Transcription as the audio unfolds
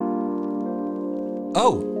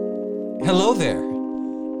Oh, hello there,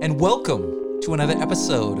 and welcome to another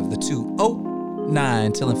episode of the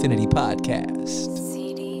 209 Till Infinity podcast.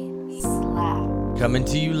 CD Slap. Coming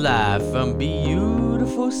to you live from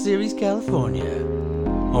beautiful Ceres, California,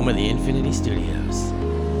 home of the Infinity Studios.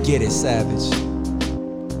 Get it, Savage.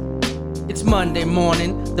 It's Monday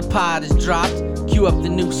morning, the pod is dropped. Cue up the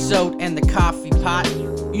new soda and the coffee pot.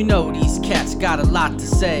 You know these cats got a lot to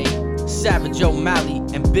say. Savage O'Malley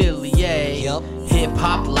and Billy A. Yep.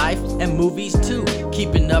 Hip-hop life and movies too.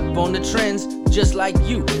 Keeping up on the trends just like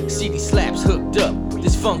you. CD Slap's hooked up,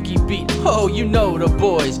 this funky beat. Oh, you know the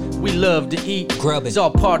boys, we love to eat. Grub it. It's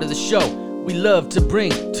all part of the show. We love to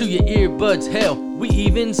bring to your earbuds, hell, we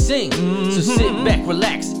even sing. So sit back,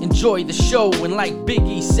 relax, enjoy the show. And like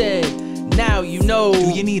Biggie said, now you know.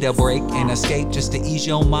 Do you need a break and escape just to ease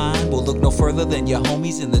your mind? Well, look no further than your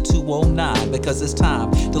homies in the 209, because it's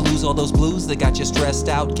time to lose all those blues that got you stressed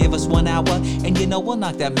out. Give us 1 hour and you know we'll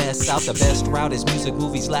knock that mess out. The best route is music,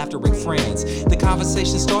 movies, laughter, and friends. The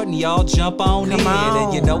conversation's starting, y'all jump on in.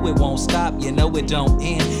 And you know it won't stop, you know it don't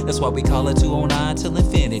end. That's why we call it 209 till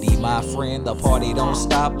infinity, my friend. The party don't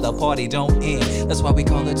stop, the party don't end. That's why we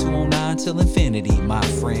call it 209 till infinity, my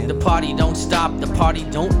friend. The party don't stop, the party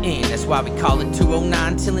don't end. That's why we call it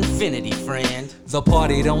 209 till infinity, friend. The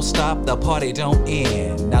party don't stop, the party don't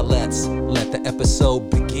end. Now let's let the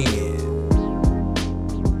episode begin.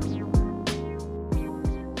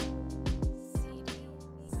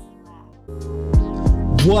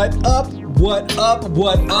 What up,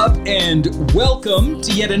 and welcome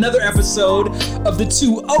to yet another episode of the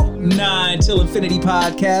 209 Till Infinity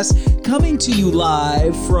podcast, coming to you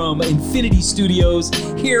live from Infinity Studios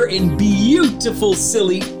here in beautiful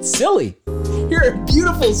Silly,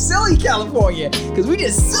 California, because we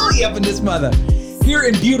just silly up in this mother. Here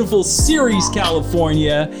in beautiful Ceres,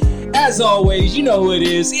 California. As always, you know who it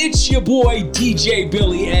is. It's your boy, DJ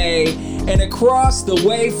Billy A. And across the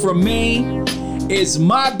way from me is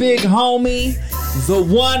my big homie, the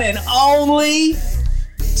one and only.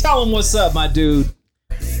 Tell him what's up, my dude.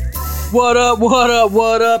 What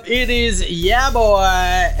up? It is ya boy,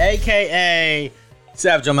 a.k.a.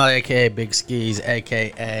 Savage O'Malley, a.k.a. Big Skis,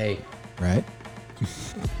 a.k.a. Right?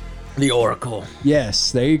 The Oracle,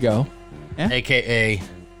 Yes, there you go. Yeah. a.k.a.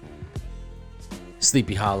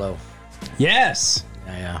 Sleepy Hollow. Yes.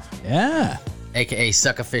 Yeah. A.k.a.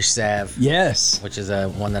 Suckerfish Sav. Yes. Which is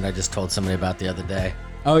one that I just told somebody about the other day.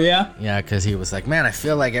 Oh, yeah? Yeah, because he was like, man, I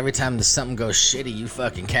feel like every time something goes shitty, you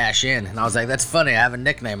fucking cash in. And I was like, that's funny. I have a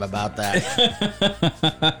nickname about that.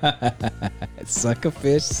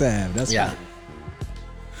 Suckerfish Sam. That's yeah. right.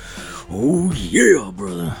 Oh, yeah,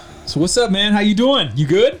 brother. So what's up, man? How you doing? You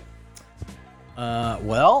good?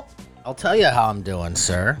 Well, I'll tell you how I'm doing,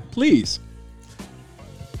 sir. Please.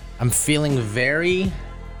 I'm feeling very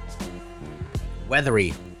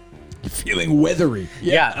weathery. You're feeling weathery.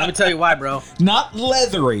 Yeah, let me tell you why, bro. Not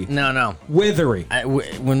leathery. No. Weathery.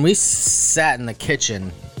 When we sat in the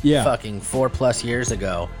kitchen fucking 4+ years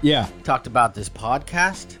ago, Yeah. talked about this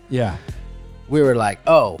podcast, Yeah. we were like,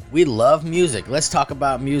 oh, we love music. Let's talk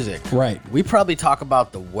about music. Right. We probably talk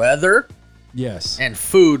about the weather Yes. and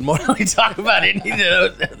food more than we talk about any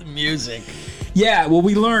of those music. Yeah, well,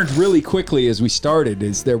 we learned really quickly as we started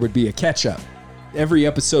is there would be a catch-up. Every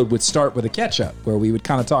episode would start with a catch-up where we would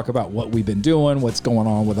kind of talk about what we've been doing, what's going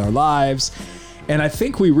on with our lives. And I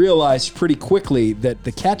think we realized pretty quickly that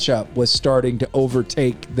the catch-up was starting to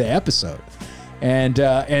overtake the episode. And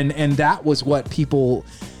that was what people...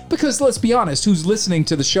 Because let's be honest, who's listening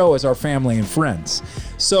to the show is our family and friends.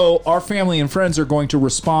 So our family and friends are going to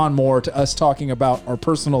respond more to us talking about our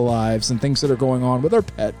personal lives and things that are going on with our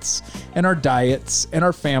pets and our diets and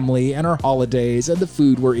our family and our holidays and the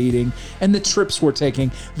food we're eating and the trips we're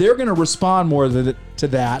taking. They're going to respond more to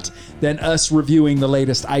that than us reviewing the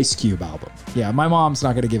latest Ice Cube album. Yeah, my mom's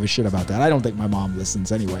not going to give a shit about that. I don't think my mom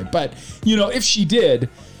listens anyway. But, you know, if she did,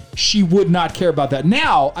 she would not care about that.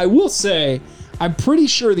 Now, I will say... I'm pretty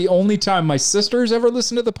sure the only time my sisters ever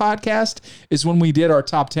listened to the podcast is when we did our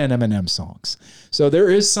top 10 Eminem songs. So there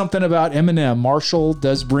is something about Eminem. Marshall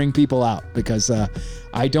does bring people out because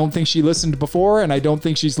I don't think she listened before and I don't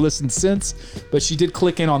think she's listened since, but she did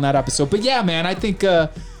click in on that episode. But yeah, man, I think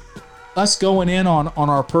us going in on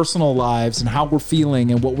our personal lives and how we're feeling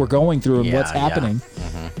and what we're going through and what's happening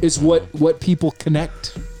is what people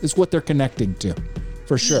connect, is what they're connecting to.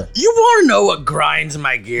 For sure. You want to know what grinds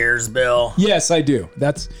my gears, Bill? Yes, I do.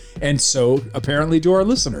 And so apparently do our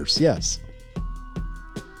listeners. Yes.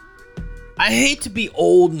 I hate to be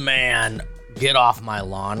old man, get off my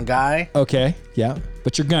lawn guy. Okay. Yeah.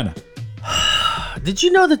 But you're gonna. Did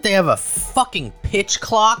you know that they have a fucking pitch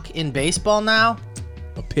clock in baseball now?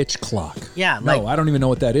 pitch clock. Yeah, No, I don't even know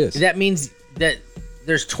what that is. That means that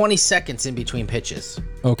there's 20 seconds in between pitches.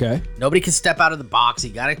 Okay. Nobody can step out of the box. You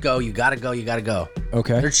gotta go. You gotta go. You gotta go.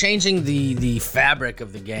 Okay. They're changing the fabric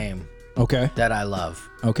of the game Okay. that I love.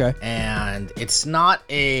 Okay. And it's not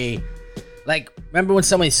remember when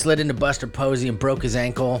somebody slid into Buster Posey and broke his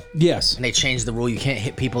ankle? Yes. And they changed the rule. You can't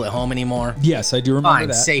hit people at home anymore. Yes, I do remember Fine,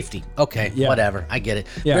 that. safety. Okay, Yeah. whatever. I get it.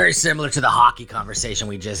 Yeah. Very similar to the hockey conversation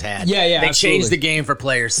we just had. Yeah, They absolutely. changed the game for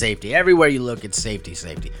player safety. Everywhere you look, it's safety.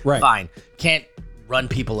 Right. Fine. Can't run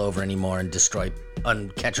people over anymore and destroy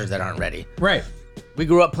catchers that aren't ready. Right. We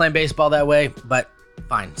grew up playing baseball that way, but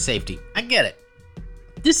fine, safety. I get it.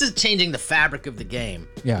 This is changing the fabric of the game.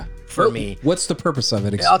 Yeah. For me. What's the purpose of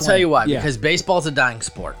it? I'll tell you why. Yeah. Because baseball's a dying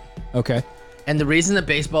sport. Okay. And the reason that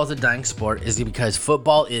baseball is a dying sport is because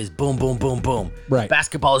football is boom, boom, boom, boom. Right.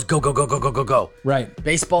 Basketball is go, go, go, go, go, go, go. Right.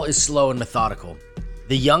 Baseball is slow and methodical.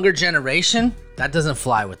 The younger generation, that doesn't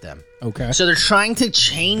fly with them. Okay. So they're trying to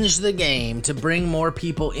change the game to bring more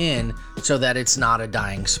people in so that it's not a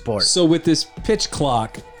dying sport. So with this pitch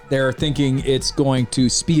clock, they're thinking it's going to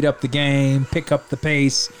speed up the game, pick up the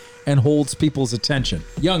pace, and holds people's attention,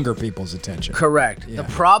 younger people's attention. Correct. Yeah.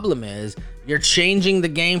 The problem is you're changing the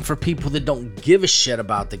game for people that don't give a shit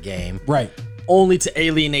about the game. Right. Only to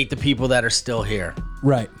alienate the people that are still here.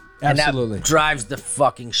 Right. And Absolutely. that drives the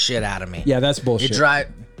fucking shit out of me. Yeah, that's bullshit.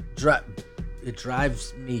 It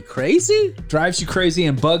drives me crazy? Drives you crazy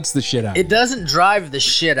and bugs the shit out. It doesn't drive the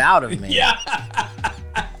shit out of me. Yeah.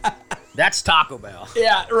 That's Taco Bell.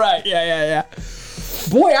 Yeah, right. Yeah.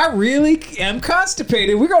 Boy, I really am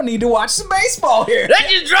constipated. We're going to need to watch some baseball here. That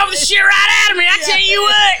just drove the shit right out of me. I tell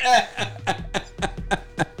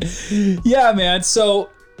you what. Yeah, man. So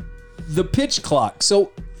the pitch clock.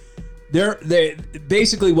 So they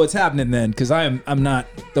basically what's happening then, because I'm not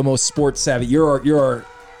the most sports savvy. You're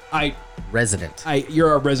our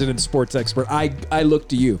resident sports expert. I look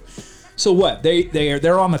to you. So what?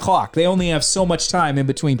 They're on the clock. They only have so much time in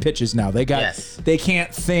between pitches now. They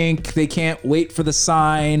can't think. They can't wait for the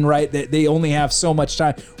sign. Right? They only have so much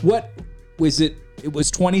time. What was it? It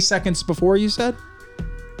was 20 seconds before you said.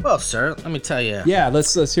 Well, sir, let me tell you. Yeah,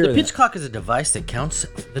 let's hear The that. pitch clock is a device that counts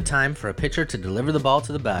the time for a pitcher to deliver the ball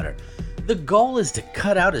to the batter. The goal is to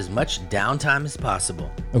cut out as much downtime as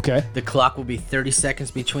possible. Okay. The clock will be 30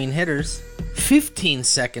 seconds between hitters, 15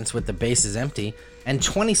 seconds with the bases empty, and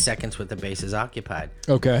 20 seconds with the bases occupied.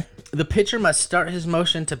 Okay. The pitcher must start his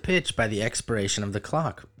motion to pitch by the expiration of the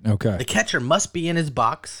clock. Okay. The catcher must be in his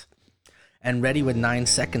box and ready with 9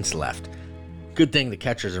 seconds left. Good thing the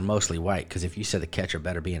catchers are mostly white, because if you said the catcher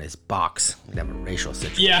better be in his box, we'd have a racial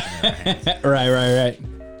situation. Yeah. Right.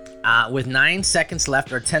 With 9 seconds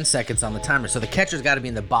left or 10 seconds on the timer. So the catcher's got to be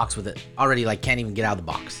in the box with it already, can't even get out of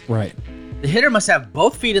the box. Right. The hitter must have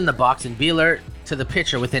both feet in the box and be alert to the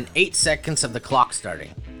pitcher within 8 seconds of the clock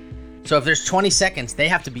starting. So if there's 20 seconds, they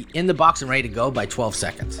have to be in the box and ready to go by 12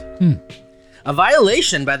 seconds. A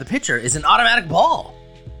violation by the pitcher is an automatic ball.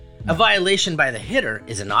 A violation by the hitter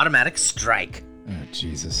is an automatic strike. Oh,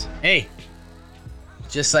 Jesus. Hey,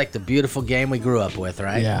 just like the beautiful game we grew up with,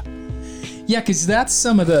 right? Yeah. Yeah, because that's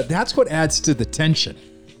what adds to the tension.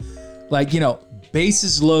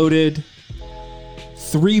 Bases loaded,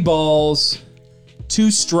 3 balls,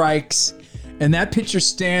 2 strikes, and that pitcher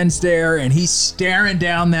stands there and he's staring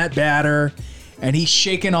down that batter and he's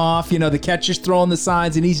shaking off. The catcher's throwing the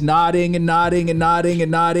signs and he's nodding and nodding and nodding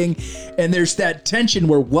and nodding. And there's that tension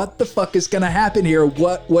where what the fuck is going to happen here?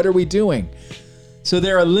 What are we doing? So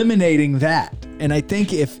they're eliminating that. And I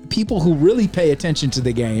think if people who really pay attention to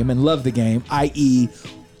the game and love the game, i.e.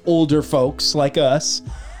 older folks like us,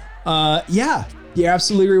 yeah, you're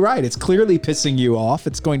absolutely right. It's clearly pissing you off.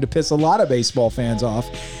 It's going to piss a lot of baseball fans off.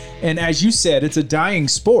 And as you said, it's a dying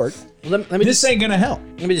sport. This ain't going to help.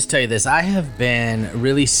 Let me just tell you this. I have been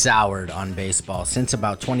really soured on baseball since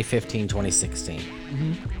about 2015, 2016.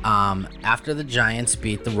 After the Giants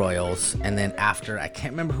beat the Royals, and then after, I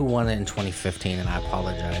can't remember who won it in 2015, and I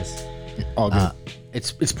apologize. All good.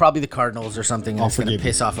 It's probably the Cardinals or something. And it's going to forgive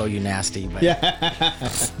you. piss off OU nasty.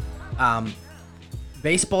 But,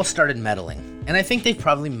 baseball started meddling, and I think they've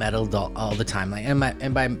probably meddled all the time.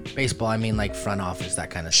 And by baseball, I mean front office, that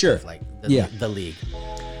kind of stuff, the league,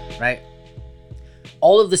 right?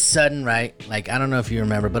 All of a sudden, right? I don't know if you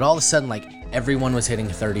remember, but all of a sudden, everyone was hitting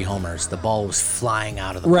 30 homers. The ball was flying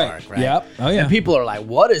out of the park, right? Yep. Oh yeah. And people are like,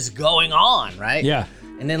 "What is going on?" Right? Yeah.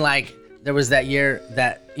 And then there was that year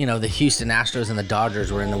that the Houston Astros and the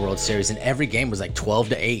Dodgers were in the World Series, and every game was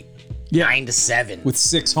 12-8. Yeah. 9-7. With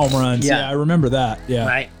 6 home runs. Yeah. Yeah, I remember that. Yeah.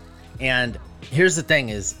 Right? And here's the thing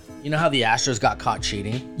is, You know how the Astros got caught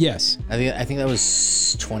cheating? Yes. I think that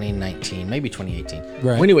was 2019, maybe 2018. Right.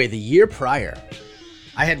 Well, anyway, the year prior,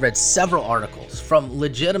 I had read several articles from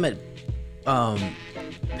legitimate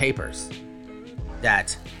papers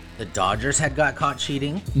that the Dodgers had got caught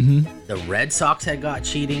cheating, the Red Sox had got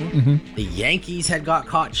cheating, the Yankees had got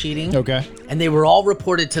caught cheating. Okay. And they were all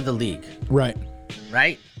reported to the league, Right.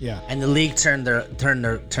 right? Yeah. And the league turned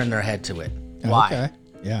their head to it. Why? Okay.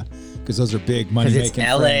 Yeah. Because those are big money Because it's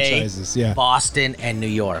making LA, franchises. Yeah. Boston, and New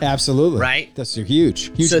York. Absolutely. Right? That's a huge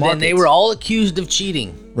So then they markets. were all accused of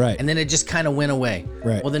cheating. Right. And then it just kind of went away.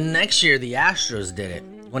 Right. Well, the next year, the Astros did it.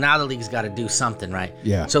 Well, now the league's got to do something, right?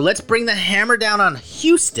 Yeah. So let's bring the hammer down on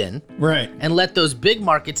Houston Right. and let those big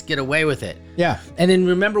markets get away with it. Yeah. And then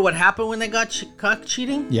remember what happened when they got caught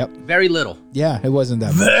cheating? Yep. Very little. Yeah. It wasn't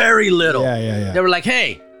that much. Very little. Yeah. They were like,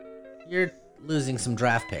 hey, you're losing some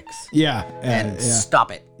draft picks. Yeah. And yeah. stop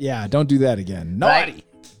it. Yeah. Don't do that again. Naughty. Right?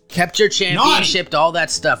 Kept your championship, all that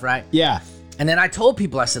stuff, right? Yeah. And then I told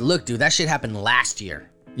people, I said, look, dude, that shit happened last year.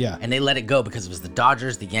 Yeah. And they let it go because it was the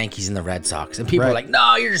Dodgers, the Yankees, and the Red Sox. And people were Right. like,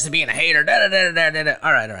 no, you're just being a hater. Da, da, da, da, da, da.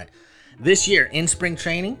 All right. This year, in spring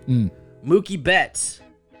training, Mookie Betts,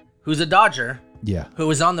 who's a Dodger, Yeah. who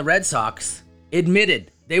was on the Red Sox,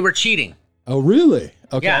 admitted they were cheating. Oh, really?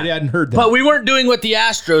 Okay. Yeah. I hadn't heard that. But we weren't doing what the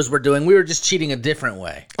Astros were doing. We were just cheating a different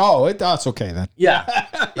way. Oh, that's okay then. Yeah.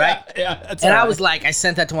 Right? Yeah. That's And all I right. was like, I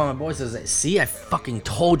sent that to one of my boys. I was like, see, I fucking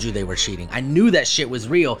told you they were cheating. I knew that shit was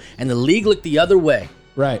real. And the league looked the other way.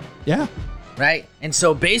 Right. Yeah. Right? And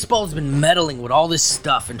so baseball's been meddling with all this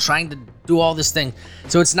stuff and trying to do all this thing.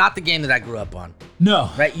 So it's not the game that I grew up on. No.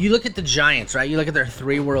 Right? You look at the Giants, right? You look at their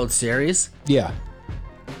 3 World Series. Yeah.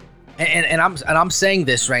 And I'm saying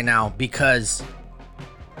this right now because,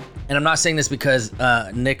 and I'm not saying this because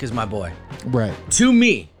Nick is my boy. Right. To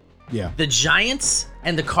me, Yeah. the Giants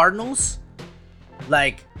and the Cardinals,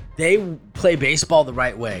 like, they play baseball the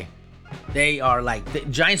right way. They are like, the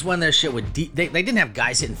Giants won their shit with, they didn't have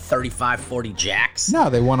guys hitting 35, 40 jacks. No,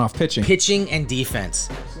 they won off pitching. Pitching and defense.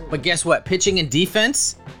 But guess what? Pitching and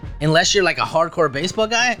defense, unless you're like a hardcore baseball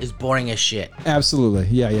guy, is boring as shit. Absolutely.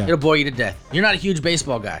 Yeah. It'll Yeah. bore you to death. You're not a huge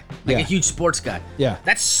baseball guy, like Yeah. a huge sports guy. Yeah.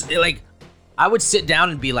 That's like, I would sit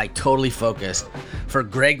down and be like totally focused for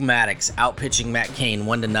Greg Maddux out pitching Matt Cain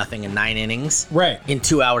 1-0 in 9 innings. Right. In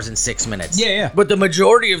 2 hours and 6 minutes. Yeah. But the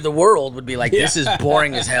majority of the world would be like, this is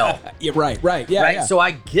boring as hell. Yeah. Right. Yeah. Right? Yeah. So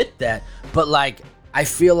I get that, but like, I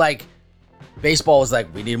feel like baseball was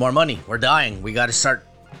like, we need more money. We're dying. We got to start,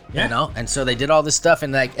 Yeah. you know? And so they did all this stuff,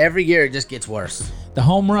 and like every year it just gets worse. The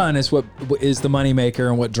home run is what is the moneymaker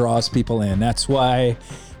and what draws people in. That's why.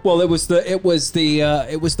 Well, it was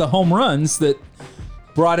the home runs that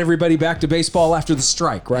brought everybody back to baseball after the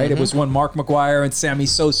strike, right? It was when Mark McGwire and Sammy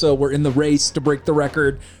Sosa were in the race to break the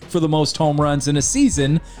record for the most home runs in a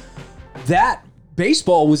season. That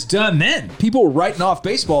baseball was done then. People were writing off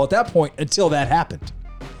baseball at that point until that happened.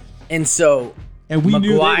 And so, And we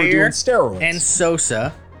knew they were McGwire doing steroids. and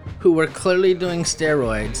Sosa, who were clearly doing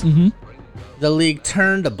steroids, the league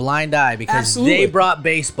turned a blind eye because Absolutely. they brought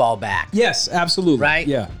baseball back. Yes, absolutely. Right?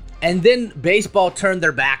 Yeah. And then baseball turned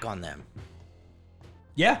their back on them.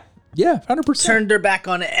 Yeah. Yeah, 100%. Turned their back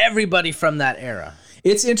on everybody from that era.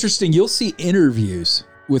 It's interesting. You'll see interviews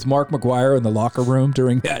with Mark McGwire in the locker room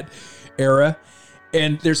during that era.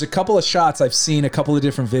 And there's a couple of shots I've seen, a couple of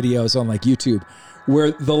different videos on like YouTube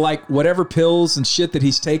where the like whatever pills and shit that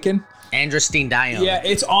he's taken. Androstene Dione. Yeah,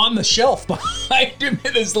 it's on the shelf behind him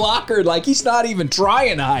in his locker. Like he's not even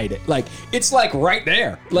trying to hide it. Like it's like right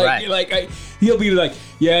there. Like Right. He'll be like,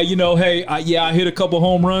 yeah, you know, hey, I hit a couple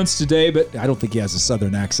home runs today, but I don't think he has a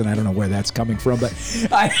Southern accent. I don't know where that's coming from, but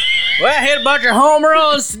Well, I hit a bunch of home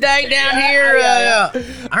runs today down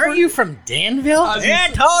here. Aren't you from Danville? Yeah,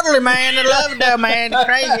 totally, man. I love it, though, man. It's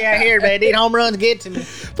crazy out here, man. These home runs get to me.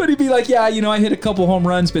 But he'd be like, yeah, you know, I hit a couple home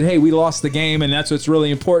runs, but hey, we lost the game, and that's what's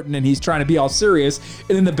really important. And he's trying to be all serious.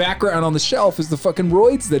 And in the background on the shelf is the fucking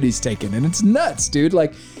roids that he's taking. And it's nuts, dude.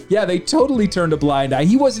 Like, yeah, they totally turned a blind eye.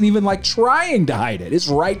 He wasn't even like trying to hide it. It's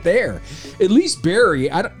right there. At least Barry,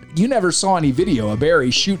 you never saw any video of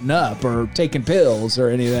Barry shooting up or taking pills or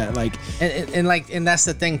any of that. Like, And that's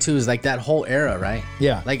the thing, too, is like that whole era, right?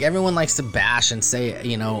 Yeah. Like everyone likes to bash and say,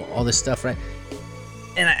 you know, all this stuff, right?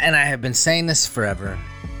 And I have been saying this forever.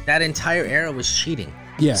 That entire era was cheating.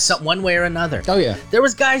 Yes. One way or another. Oh, yeah. There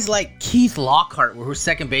was guys like Keith Lockhart, who were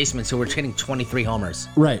second basemen, who were hitting 23 homers.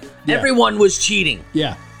 right. Yeah. Everyone was cheating.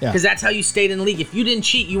 Yeah. Yeah. Because that's how you stayed in the league. If you didn't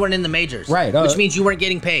cheat, you weren't in the majors. Right. Which means you weren't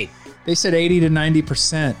getting paid. They said 80 to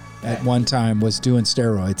 90% at one time was doing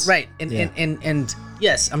steroids. Right. And Yeah. and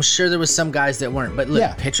Yes, I'm sure there was some guys that weren't, but look,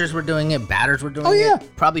 Yeah. pitchers were doing it, batters were doing yeah.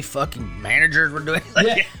 it, probably fucking managers were doing it.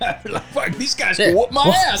 Like, Like, fuck, these guys shit. can whoop my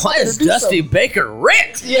ass. Why I is gotta do Dusty something. Baker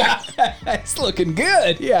ripped? Yeah, it's looking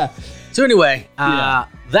good. Yeah, So anyway, Yeah.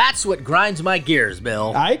 that's what grinds my gears,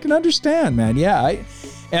 Bill. I can understand, man. Yeah,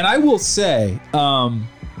 and I will say, and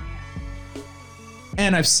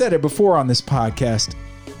I've said it before on this podcast,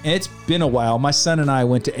 and it's been a while. My son and I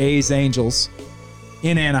went to A's Angels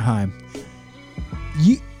in Anaheim.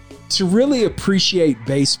 To really appreciate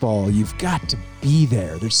baseball, you've got to be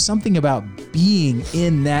there. There's something about being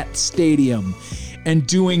in that stadium and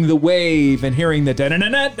doing the wave and hearing the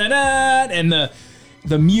da-da-da-da-da and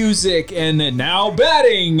the music and the now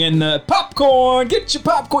batting and the popcorn. Get your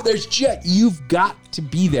popcorn. You've got to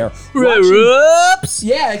be there. Whoops.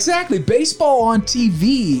 Yeah, exactly. Baseball on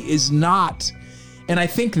TV is not, and I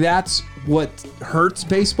think that's what hurts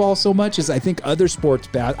baseball so much. Is I think other sports,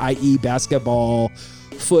 i.e., basketball,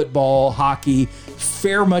 football, hockey,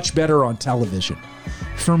 fare much better on television.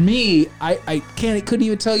 For me, I couldn't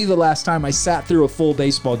even tell you the last time I sat through a full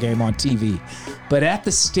baseball game on TV, but at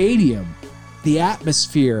the stadium, the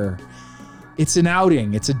atmosphere. It's an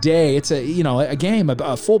outing. It's a day. It's a game.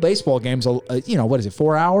 A full baseball game's what is it?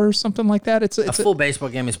 4 hours, something like that. It's a full baseball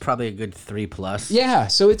game is probably a good 3+. Yeah.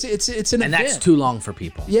 So it's an and event. that's too long for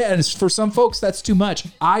people. Yeah, and for some folks that's too much.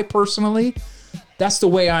 I personally, that's the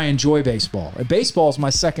way I enjoy baseball. And baseball is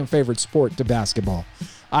my second favorite sport to basketball.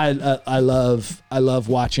 I love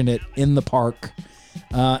watching it in the park.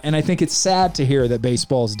 And I think it's sad to hear that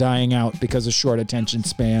baseball is dying out because of short attention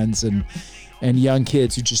spans and young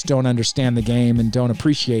kids who just don't understand the game and don't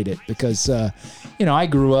appreciate it. Because, I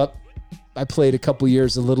grew up, I played a couple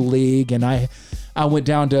years of Little League, and I went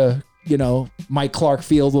down to, Mike Clark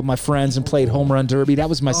Field with my friends and played home run derby. That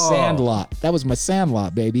was my sandlot. That was my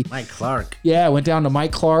sandlot, baby. Mike Clark. Yeah, I went down to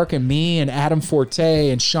Mike Clark, and me and Adam Forte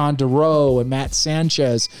and Sean DeRoe and Matt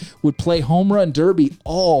Sanchez would play home run derby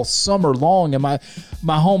all summer long. And my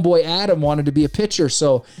homeboy Adam wanted to be a pitcher,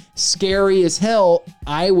 so scary as hell,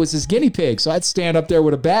 I was his guinea pig. So I'd stand up there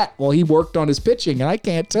with a bat while he worked on his pitching, and I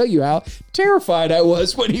can't tell you how terrified I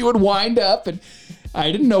was when he would wind up, and I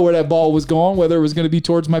didn't know where that ball was going, whether it was going to be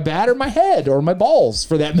towards my bat or my head or my balls,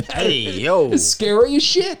 for that matter. Hey, yo. It's scary as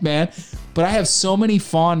shit, man. But I have so many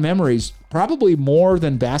fond memories, probably more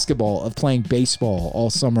than basketball, of playing baseball all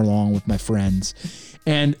summer long with my friends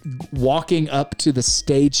and walking up to the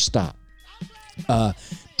stage stop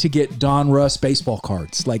to get Don Russ baseball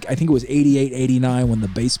cards. Like, I think it was 88, 89 when the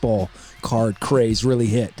baseball card craze really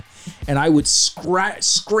hit. And I would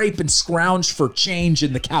scrape and scrounge for change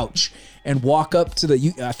in the couch and walk up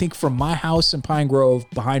to I think from my house in Pine Grove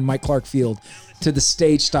behind Mike Clark Field to the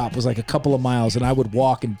stage stop was like a couple of miles, and I would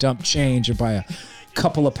walk and dump change and buy a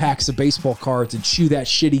couple of packs of baseball cards and chew that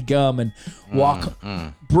shitty gum and walk,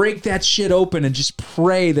 break that shit open and just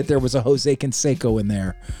pray that there was a Jose Canseco in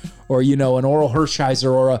there, or, an Oral Hershiser,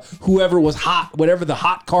 or whoever was hot, whatever the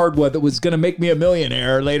hot card was that was going to make me a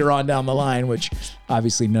millionaire later on down the line, which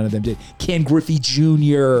obviously none of them did. Ken Griffey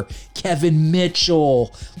Jr., Kevin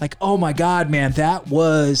Mitchell. Like, oh my God, man, that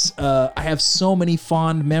was, I have so many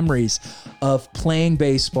fond memories of playing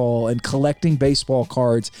baseball and collecting baseball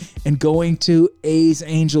cards and going to A's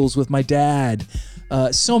Angels with my dad.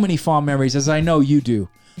 So many fond memories, as I know you do,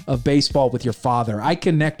 of baseball with your father. I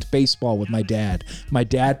connect baseball with my dad. My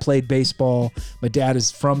dad played baseball. My dad is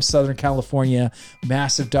from Southern California,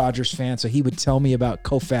 massive Dodgers fan, so he would tell me about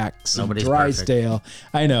Koufax and Drysdale.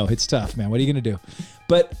 Perfect. I know, it's tough, man. What are you going to do?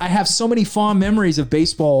 But I have so many fond memories of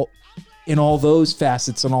baseball in all those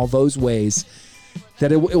facets and all those ways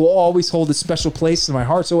that it will always hold a special place in my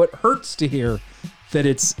heart. So it hurts to hear that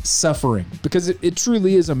it's suffering, because it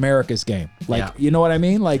truly is America's game. Like, you know what I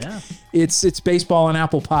mean? Like, it's baseball and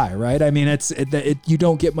apple pie, right? I mean, you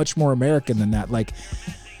don't get much more American than that. Like,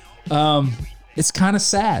 it's kind of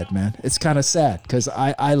sad, man. It's kind of sad because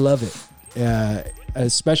I love it,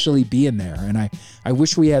 especially being there. And I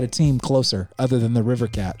wish we had a team closer other than the River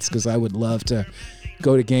Cats, because I would love to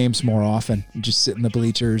go to games more often and just sit in the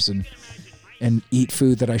bleachers and eat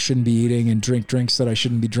food that I shouldn't be eating and drink drinks that I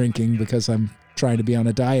shouldn't be drinking because I'm trying to be on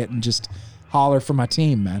a diet, and just holler for my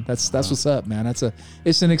team, man. That's what's up, man.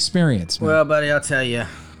 It's an experience, man. Well, buddy, I'll tell you,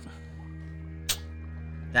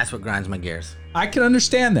 that's what grinds my gears. I can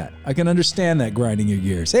understand that. Grinding your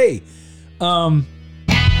gears. Hey, let me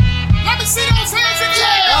see those hands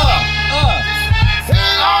again.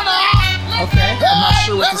 Okay, I'm not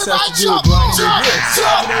sure what this has to do with grinding your gears.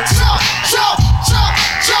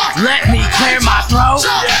 Let me clear my throat.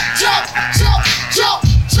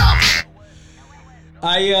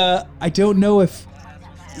 I don't know if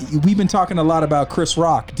we've been talking a lot about Chris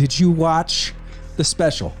Rock. Did you watch the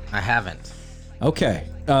special? I haven't. Okay.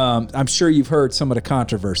 I'm sure you've heard some of the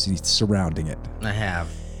controversy surrounding it. I have.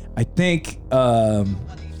 I think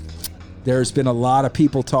there's been a lot of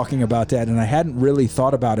people talking about that, and I hadn't really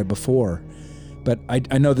thought about it before. But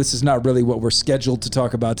I know this is not really what we're scheduled to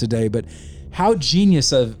talk about today, but how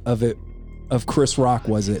genius of Chris Rock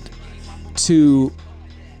was it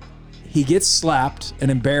he gets slapped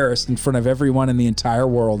and embarrassed in front of everyone in the entire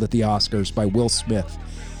world at the Oscars by Will Smith.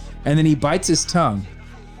 And then he bites his tongue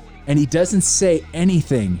and he doesn't say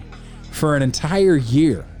anything for an entire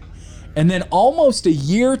year. And then almost a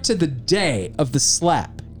year to the day of the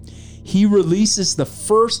slap, he releases the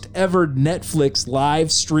first ever Netflix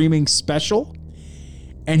live streaming special.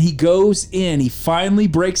 And he goes in, he finally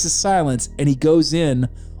breaks his silence, and he goes in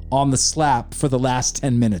on the slap for the last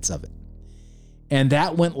 10 minutes of it. And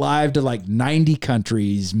that went live to like 90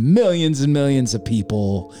 countries, millions and millions of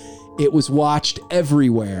people. It was watched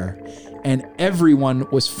everywhere. And everyone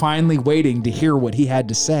was finally waiting to hear what he had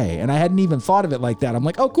to say. And I hadn't even thought of it like that. I'm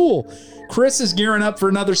like, oh, cool. Chris is gearing up for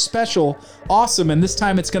another special. Awesome. And this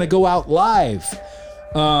time it's going to go out live.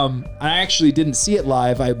 I actually didn't see it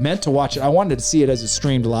live. I meant to watch it. I wanted to see it as it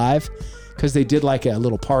streamed live because they did like a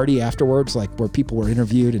little party afterwards, like where people were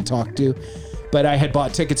interviewed and talked to. But I had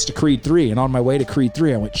bought tickets to Creed 3, and on my way to Creed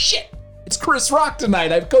 3, I went, shit, it's Chris Rock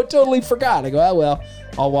tonight. I totally forgot. I go, oh, well,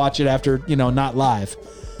 I'll watch it after, not live.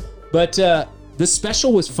 But the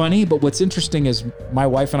special was funny, but what's interesting is my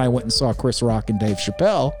wife and I went and saw Chris Rock and Dave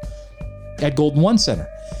Chappelle at Golden One Center.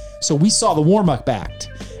 So we saw the warm-up act,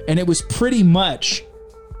 and it was pretty much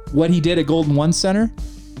what he did at Golden One Center,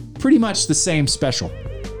 pretty much the same special.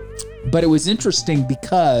 But it was interesting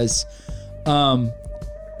because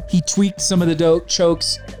he tweaked some of the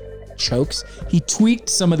chokes. He tweaked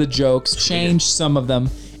some of the jokes, changed some of them,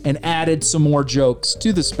 and added some more jokes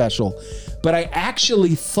to the special. But I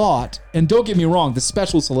actually thought, and don't get me wrong, the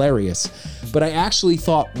special's hilarious, but I actually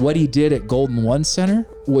thought what he did at Golden One Center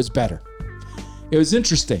was better. It was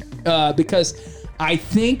interesting because I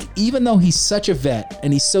think even though he's such a vet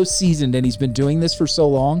and he's so seasoned and he's been doing this for so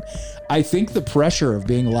long, I think the pressure of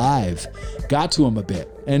being live got to him a bit,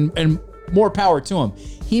 and more power to him.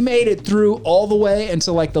 He made it through all the way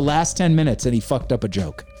until like the last 10 minutes and he fucked up a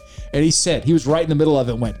joke. And he said, he was right in the middle of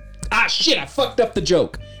it and went, ah, shit, I fucked up the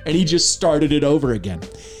joke. And he just started it over again.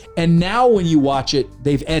 And now when you watch it,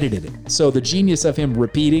 they've edited it. So the genius of him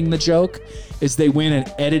repeating the joke is they went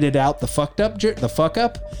and edited out the fuck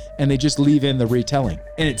up, and they just leave in the retelling.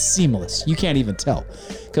 And it's seamless. You can't even tell.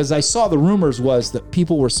 Because I saw the rumors was that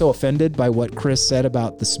people were so offended by what Chris said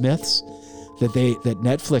about the Smiths that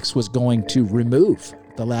Netflix was going to remove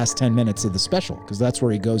the last 10 minutes of the special, because that's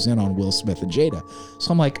where he goes in on Will Smith and Jada.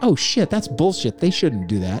 So I'm like, oh shit, that's bullshit. They shouldn't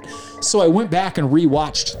do that. So I went back and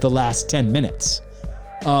rewatched the last 10 minutes.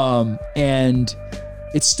 And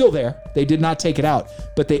it's still there. They did not take it out,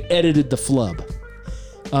 but they edited the flub.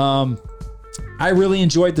 I really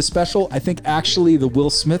enjoyed the special. I think actually the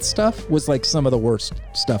Will Smith stuff was like some of the worst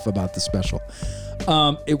stuff about the special.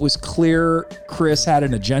 It was clear Chris had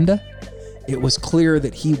an agenda. It was clear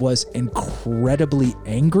that he was incredibly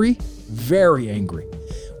angry, very angry.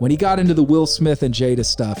 When he got into the Will Smith and Jada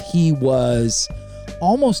stuff, he was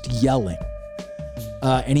almost yelling.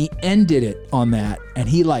 And he ended it on that, and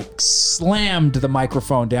he like slammed the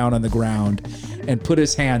microphone down on the ground and put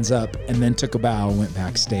his hands up and then took a bow and went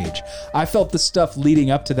backstage. I felt the stuff leading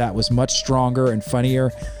up to that was much stronger and funnier.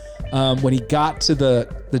 When he got to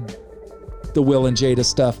the Will and Jada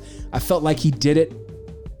stuff, I felt like he did it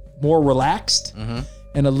more relaxed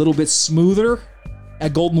and a little bit smoother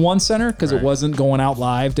at Golden One Center because it wasn't going out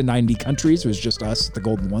live to 90 countries. It was just us at the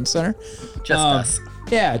Golden One Center. Just us.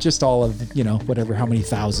 Yeah, just all of, whatever, how many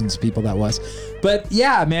thousands of people that was. But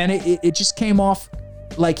yeah, man, it just came off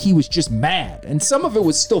like he was just mad. And some of it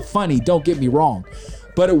was still funny, don't get me wrong.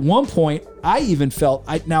 But at one point, I even felt,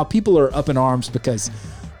 now people are up in arms because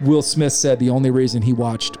Will Smith said the only reason he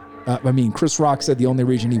watched Chris Rock said the only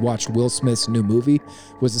reason he watched Will Smith's new movie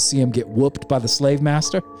was to see him get whooped by the slave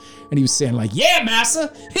master. And he was saying like, yeah,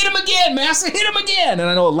 massa, hit him again, massa, hit him again. And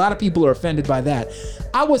I know a lot of people are offended by that.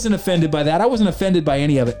 I wasn't offended by that. I wasn't offended by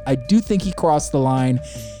any of it. I do think he crossed the line.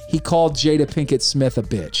 He called Jada Pinkett Smith a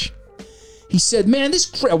bitch. He said, man,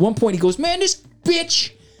 at one point he goes, man, this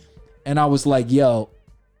bitch. And I was like, yo,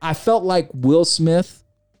 I felt like Will Smith,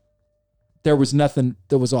 there was nothing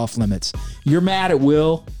that was off limits. You're mad at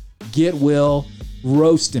Will. Get Will,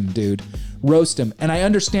 roast him, dude. Roast him. And I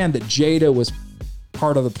understand that Jada was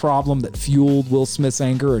part of the problem that fueled Will Smith's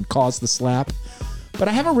anger and caused the slap. But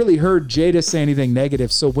I haven't really heard Jada say anything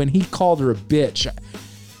negative. So when he called her a bitch,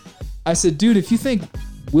 I said, dude, if you think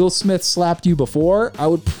Will Smith slapped you before, I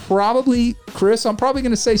would probably, Chris, I'm probably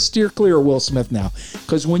going to say steer clear of Will Smith now.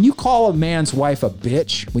 Because when you call a man's wife a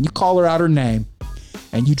bitch, when you call her out her name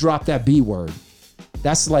and you drop that B word,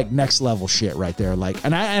 that's like next level shit right there. Like,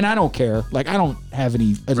 and I don't care. Like, I don't have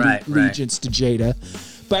any allegiance to Jada.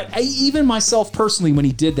 But even myself personally, when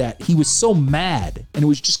he did that, he was so mad and it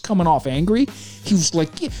was just coming off angry. He was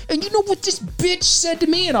like, yeah, and you know what this bitch said to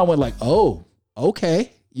me? And I went like, oh,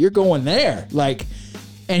 okay, you're going there. Like,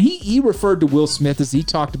 and he referred to Will Smith as he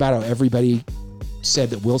talked about how everybody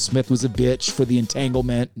said that Will Smith was a bitch for the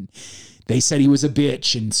entanglement. And they said he was a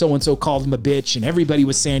bitch and so called him a bitch and everybody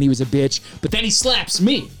was saying he was a bitch. But then he slaps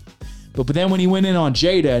me. But then when he went in on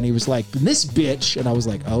Jada and he was like, this bitch. And I was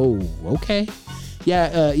like, oh, okay.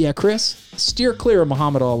 Yeah, Chris, steer clear of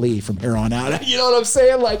Muhammad Ali from here on out. You know what I'm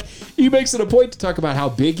saying? Like, he makes it a point to talk about how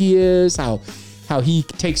big he is, how he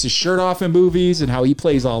takes his shirt off in movies, and how he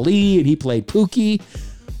plays Ali and he played Pookie.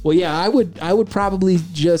 Well, yeah, I would probably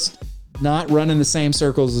just not run in the same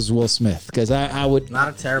circles as Will Smith, because I would. Not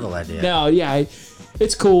a terrible idea. No, yeah,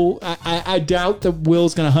 it's cool. I doubt that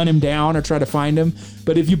Will's going to hunt him down or try to find him.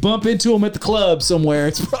 But if you bump into him at the club somewhere,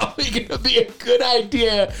 it's probably going to be a good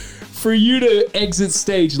idea for you to exit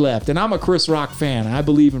stage left. And I'm a Chris Rock fan. I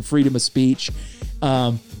believe in freedom of speech.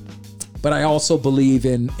 But I also believe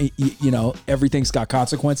in, everything's got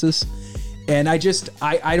consequences. And I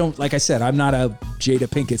don't, like I said, I'm not a Jada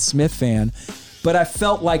Pinkett Smith fan, but I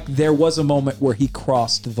felt like there was a moment where he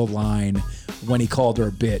crossed the line when he called her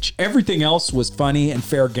a bitch. Everything else was funny and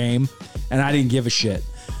fair game, and I didn't give a shit.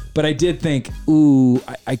 But I did think, ooh,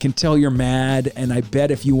 I can tell you're mad, and I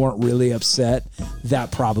bet if you weren't really upset,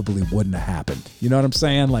 that probably wouldn't have happened. You know what I'm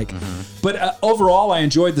saying? Like, But overall, I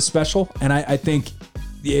enjoyed the special, and I think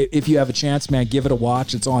if you have a chance, man, give it a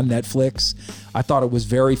watch. It's on Netflix. I thought it was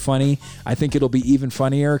very funny. I think it'll be even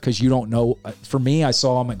funnier because you don't know. For me, I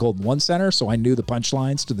saw him at Golden One Center, so I knew the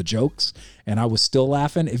punchlines to the jokes, and I was still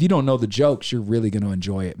laughing. If you don't know the jokes, you're really going to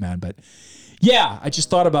enjoy it, man. But yeah, I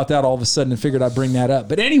just thought about that all of a sudden and figured I'd bring that up.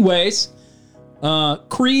 But anyways,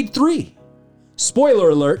 Creed 3. Spoiler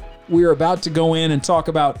alert. We are about to go in and talk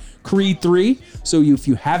about Creed 3. So if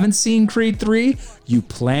you haven't seen Creed 3, you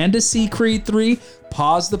plan to see Creed 3,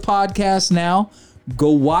 pause the podcast now,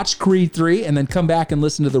 go watch Creed 3, and then come back and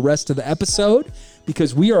listen to the rest of the episode,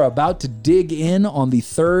 because we are about to dig in on the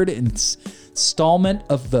third installment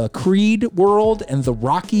of the Creed world and the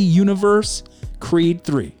Rocky universe, Creed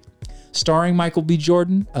 3. Starring Michael B.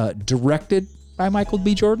 Jordan, directed by Michael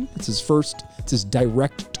B. Jordan. It's his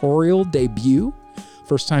directorial debut.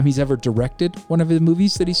 First time he's ever directed one of the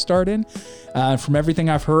movies that he starred in. From everything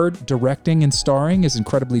I've heard, directing and starring is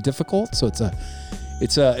incredibly difficult. So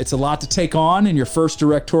it's a lot to take on in your first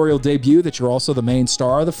directorial debut, that you're also the main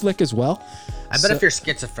star of the flick as well. I bet if you're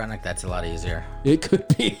schizophrenic, that's a lot easier. It could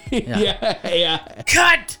be. Yeah.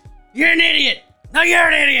 Cut! You're an idiot! No, you're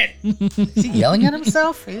an idiot! Is he yelling at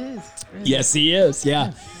himself? He is. Yes, he is.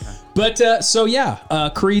 Yeah. But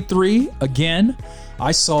Creed 3 again.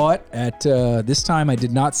 I saw it at this time. I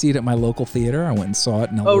did not see it at my local theater. I went and saw it.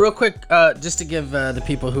 Real quick, just to give the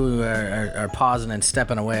people who are pausing and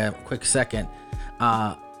stepping away a quick second.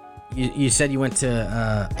 You said you went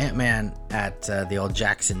to Ant-Man at the old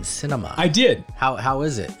Jackson Cinema. I did. How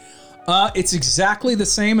is it? It's exactly the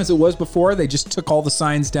same as it was before. They just took all the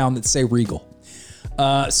signs down that say Regal.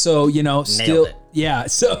 So Nailed it. Yeah.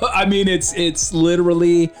 So I mean, it's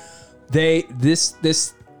literally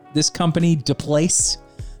this company, DePlace,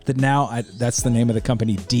 that now that's the name of the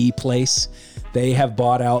company, DPlace. They have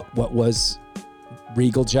bought out what was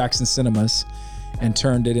Regal Jackson Cinemas and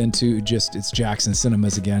turned it into it's Jackson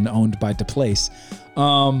Cinemas again, owned by DePlace.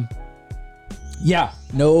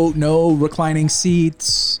 No reclining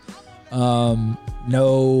seats,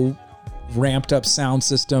 no ramped up sound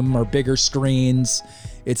system or bigger screens.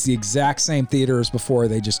 It's the exact same theater as before.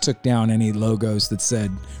 They just took down any logos that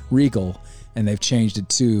said Regal, and they've changed it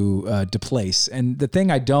to DePlace. And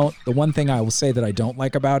the one thing I will say that I don't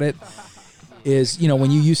like about it is,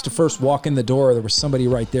 when you used to first walk in the door, there was somebody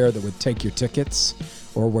right there that would take your tickets,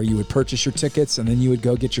 or where you would purchase your tickets and then you would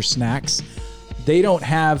go get your snacks. They don't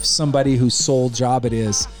have somebody whose sole job it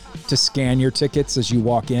is to scan your tickets as you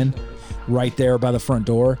walk in right there by the front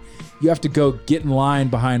door. You have to go get in line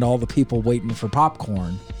behind all the people waiting for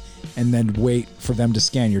popcorn and then wait for them to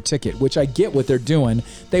scan your ticket, which I get what they're doing.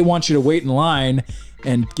 They want you to wait in line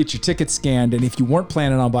and get your ticket scanned. And if you weren't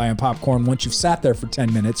planning on buying popcorn, once you've sat there for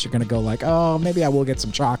 10 minutes, you're going to go like, oh, maybe I will get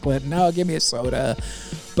some chocolate. No, give me a soda.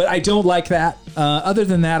 But I don't like that. Other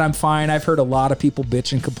than that, I'm fine. I've heard a lot of people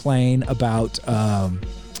bitch and complain about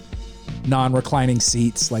non-reclining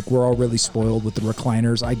seats. Like, we're all really spoiled with the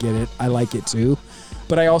recliners. I get it. I like it too.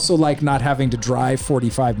 but I also like not having to drive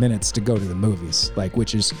 45 minutes to go to the movies, like,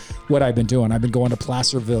 which is what I've been doing. I've been going to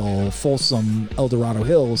Placerville, Folsom, El Dorado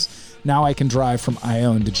Hills. Now I can drive from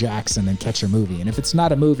Ione to Jackson and catch a movie. And if it's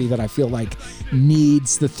not a movie that I feel like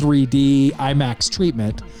needs the 3D IMAX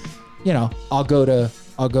treatment, you know, I'll go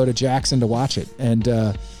to Jackson to watch it. And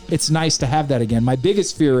it's nice to have that again. My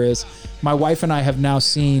biggest fear is my wife and I have now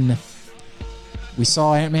seen, we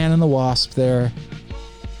saw Ant-Man and the Wasp there.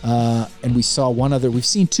 And we saw one other, we've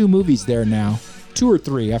seen 2 movies there now, 2 or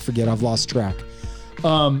 3, I forget, I've lost track.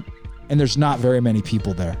 And there's not very many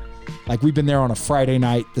people there. Like, we've been there on a Friday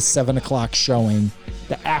night, the 7 o'clock showing,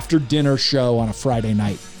 the after dinner show on a Friday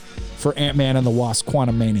night for Ant-Man and the Wasp: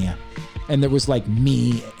 Quantumania. And there was like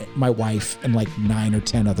me, my wife, and like 9 or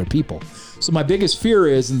 10 other people. So my biggest fear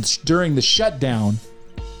is, and during the shutdown,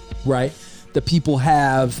 right, the people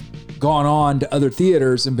have gone on to other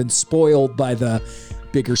theaters and been spoiled by the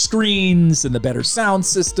bigger screens and the better sound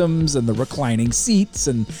systems and the reclining seats,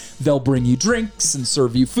 and they'll bring you drinks and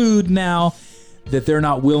serve you food now, that they're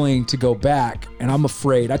not willing to go back. And I'm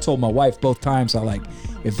afraid, I told my wife both times,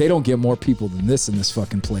 if they don't get more people than this in this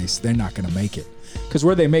fucking place, they're not going to make it. Because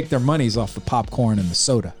where they make their money is off the popcorn and the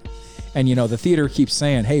soda. And, you know, the theater keeps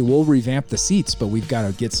saying, hey, we'll revamp the seats, but we've got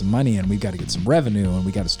to get some money and we've got to get some revenue and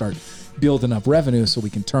we got to start building up revenue so we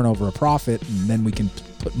can turn over a profit and then we can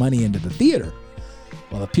put money into the theater.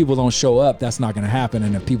 Well, if people don't show up, that's not going to happen.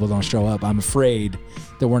 And if people don't show up, I'm afraid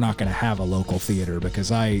that we're not going to have a local theater,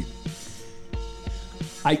 because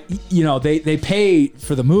you know, they pay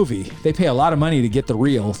for the movie. They pay a lot of money to get the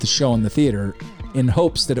reel to show in the theater in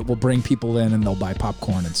hopes that it will bring people in and they'll buy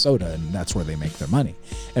popcorn and soda, and that's where they make their money.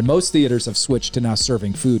 And most theaters have switched to now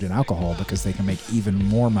serving food and alcohol because they can make even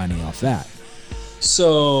more money off that.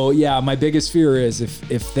 So, yeah, my biggest fear is if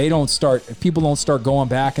people don't start going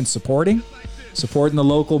back and supporting the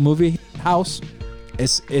local movie house,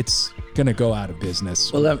 it's going to go out of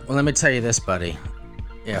business. Well, let me tell you this, buddy.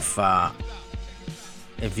 If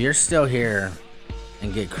you're still here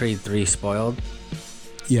and get Creed 3 spoiled,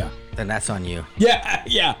 yeah, then that's on you. Yeah,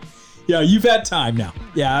 you've had time now.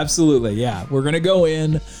 Yeah, absolutely. Yeah, we're going to go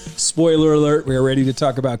in. Spoiler alert, we're ready to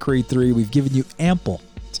talk about Creed 3. We've given you ample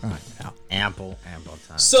time now. Ample time.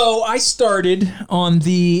 So I started on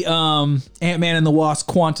the Ant-Man and the Wasp: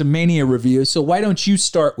 Quantumania review. So why don't you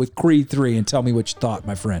start with Creed 3 and tell me what you thought,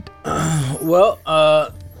 my friend? Well,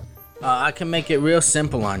 I can make it real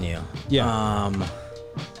simple on you. Yeah.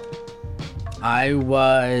 I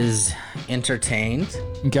was entertained.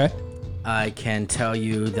 Okay. I can tell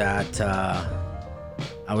you that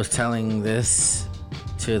I was telling this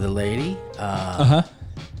to the lady.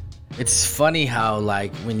 It's funny how,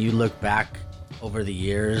 like, when you look back over the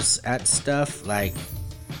years at stuff, like,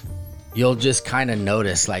 you'll just kind of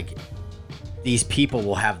notice, like, these people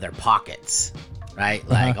will have their pockets, right?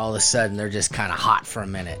 Like, all of a sudden, they're just kind of hot for a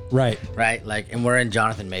minute. Right. Like, and we're in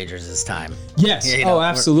Jonathan Majors' time. Yes. You know,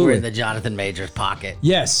 absolutely. We're in the Jonathan Majors pocket.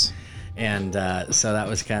 Yes. And so that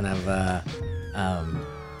was kind of,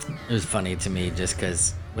 it was funny to me just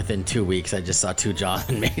because within 2 weeks, I just saw 2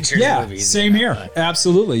 Jonathan Majors movies. Yeah, same here.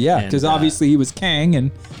 Absolutely, yeah. Because obviously he was Kang and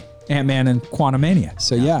Ant-Man and Quantumania.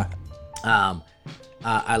 So, yeah.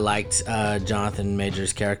 I liked Jonathan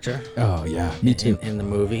Majors' character. Oh, yeah. Me too. In the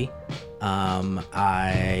movie. I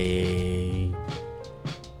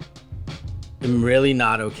am really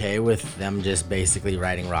not okay with them just basically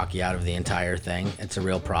writing Rocky out of the entire thing. It's a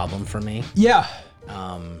real problem for me. Yeah.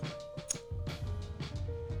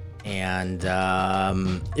 And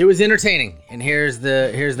it was entertaining. And here's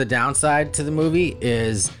the downside to the movie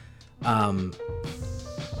is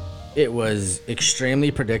it was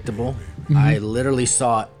extremely predictable. Mm-hmm. I literally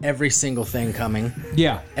saw every single thing coming.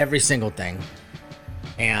 Yeah. Every single thing.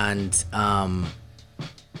 And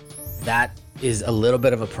that is a little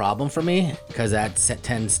bit of a problem for me because that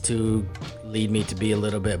tends to lead me to be a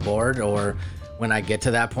little bit bored, or when I get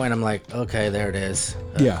to that point, I'm like, okay, there it is.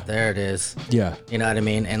 Yeah. There it is. Yeah. You know what I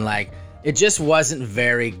mean? And like, it just wasn't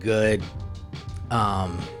very good. It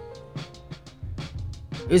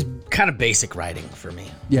was kind of basic writing for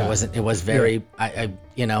me. Yeah. It was very, I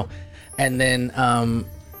you know, and then,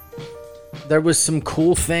 there was some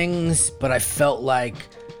cool things, but I felt like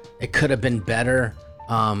it could have been better.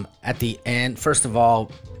 At the end, first of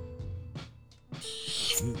all,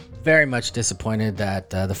 very much disappointed that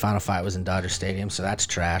the final fight was in Dodger Stadium, so that's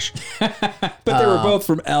trash. But they were both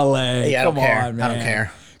from LA. Yeah, Come on, man. I don't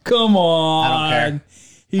care. Come on. I don't care.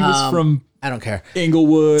 He was from I don't care.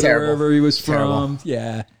 Inglewood, Terrible. wherever he was from. Terrible.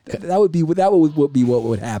 Yeah. That would be what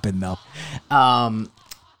would happen though.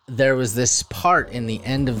 There was this part in the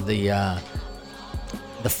end of the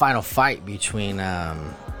final fight between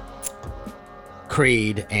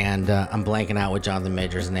Creed, and I'm blanking out what Jonathan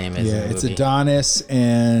Majors' name is. Yeah, in the it's movie. Adonis,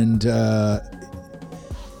 and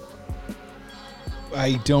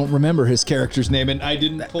I don't remember his character's name, and I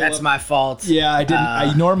didn't pull That's up. my fault. Yeah, I didn't.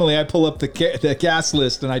 I normally pull up the cast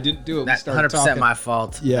list, and I didn't do it. That's 100% my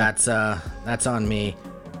fault. Yeah. That's on me.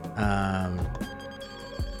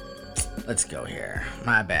 Let's go here.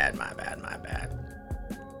 My bad.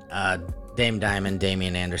 Dame Diamond,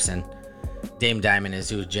 Damian Anderson. Dame Diamond is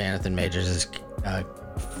who Jonathan Majors'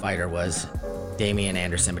 fighter was. Damian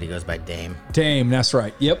Anderson, but he goes by Dame. Dame, that's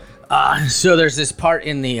right. Yep. So there's this part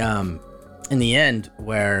in the end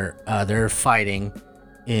where they're fighting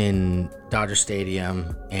in Dodger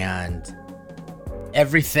Stadium, and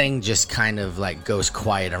everything just kind of like goes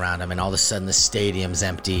quiet around them, and all of a sudden the stadium's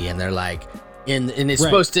empty, and they're like and it's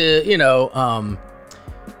supposed to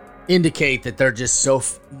indicate that they're just so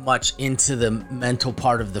much into the mental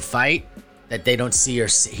part of the fight that they don't see or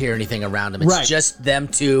hear anything around them. It's just them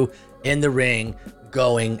two in the ring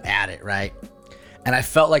going at it, right? And I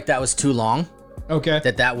felt like that was too long. Okay.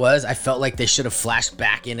 I felt like they should have flashed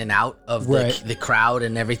back in and out of the crowd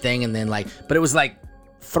and everything, and then but it was like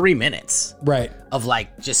 3 minutes of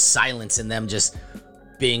like just silence and them just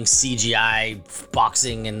being CGI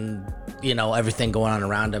boxing and everything going on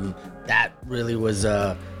around them. That really was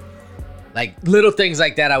like little things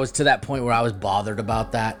like that. I was to that point where I was bothered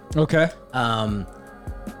about that. Okay. I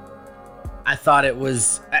thought it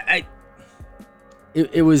was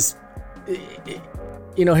it was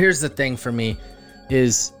here's the thing for me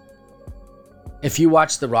is if you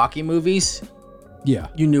watch the Rocky movies,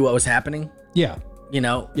 you knew what was happening. Yeah.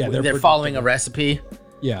 They're following a recipe.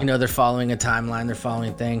 Yeah. They're following a timeline, they're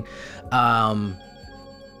following a thing.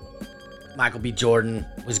 Michael B. Jordan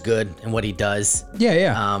was good in what he does.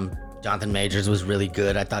 Yeah. Jonathan Majors was really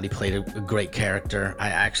good. I thought he played a great character. I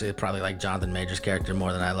actually probably like Jonathan Majors' character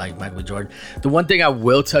more than I like Michael B. Jordan. The one thing I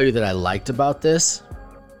will tell you that I liked about this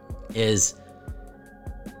is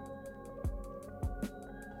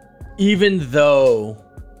even though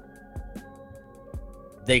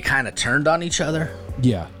they kind of turned on each other.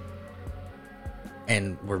 Yeah.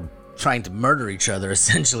 And were trying to murder each other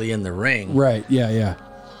essentially in the ring. Right. Yeah.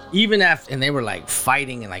 Even after, and they were like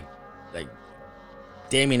fighting, and like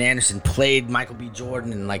Damian Anderson played Michael B.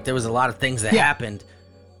 Jordan, and like there was a lot of things that happened.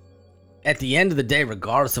 At the end of the day,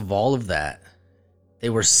 regardless of all of that, they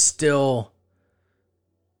were still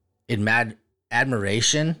in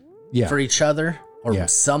admiration for each other, or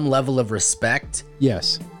some level of respect.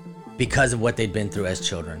 Yes. Because of what they'd been through as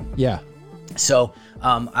children. Yeah. So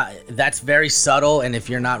that's very subtle, and if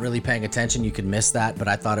you're not really paying attention, you could miss that. But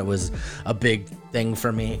I thought it was a big thing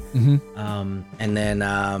for me. Mm-hmm. And then,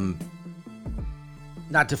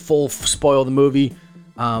 not to full spoil the movie,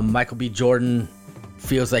 Michael B. Jordan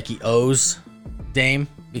feels like he owes Dame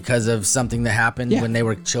because of something that happened when they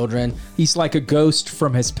were children. He's like a ghost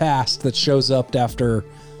from his past that shows up after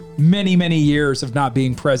many, many years of not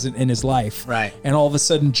being present in his life. Right. And all of a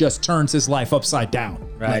sudden just turns his life upside down.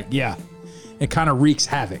 Right. Like, it kind of wreaks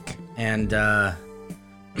havoc. And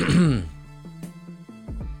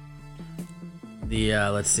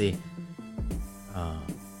let's see.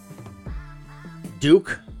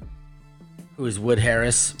 Duke, who is Wood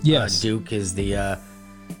Harris. Yes. Duke is the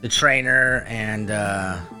trainer, and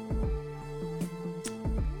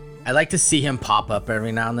I like to see him pop up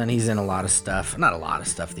every now and then. He's in a lot of stuff. Not a lot of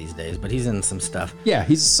stuff these days, but he's in some stuff. Yeah,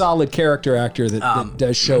 he's a solid character actor that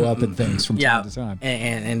does show up in things from time to time.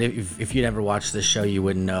 And if you never watched this show, you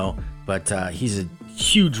wouldn't know, but he's a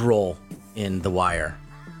huge role in The Wire.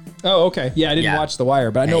 Oh, okay. Yeah, I didn't watch The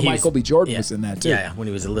Wire, but I know Michael B. Jordan was in that too. Yeah, when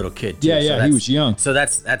he was a little kid too. Yeah, he was young. So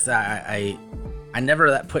that's I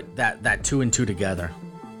never put that two and two together.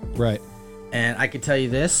 Right. And I could tell you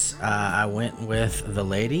this, I went with the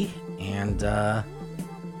lady, and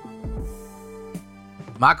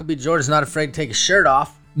Michael B. Jordan's not afraid to take his shirt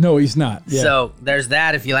off. No, he's not. Yeah. So there's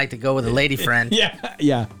that if you like to go with a lady friend.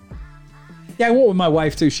 Yeah, I went with my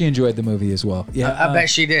wife too. She enjoyed the movie as well. Yeah, I bet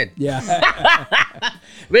she did. Yeah.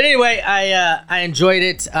 But anyway, I enjoyed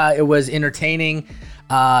it. It was entertaining.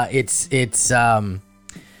 It's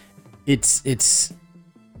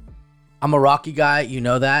I'm a Rocky guy, you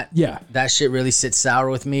know that. Yeah. That shit really sits sour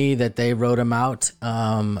with me that they wrote him out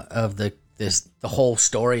of the whole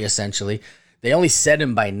story essentially. They only said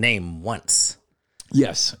him by name once.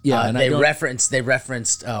 Yes. Yeah. And they referenced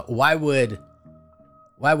why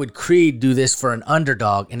would Creed do this for an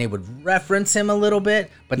underdog, and they would reference him a little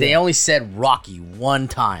bit, but they only said Rocky one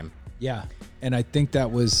time. Yeah. And I think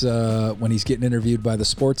that was when he's getting interviewed by the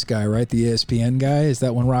sports guy, right? The ESPN guy. Is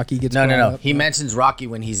that when Rocky gets brought No. up? He mentions Rocky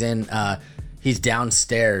when he's in. He's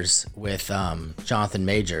downstairs with Jonathan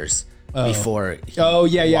Majors before. Oh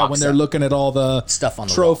yeah, when walks they're up. looking at all the Stuff on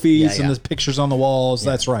the trophies wall. Yeah, and yeah. the pictures on the walls.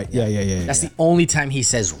 That's right. Yeah. That's the only time he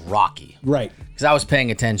says Rocky. Right. Because I was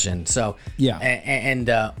paying attention. So Yeah. and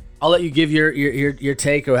I'll let you give your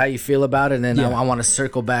take or how you feel about it, and then Yeah. I want to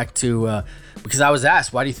circle back to because I was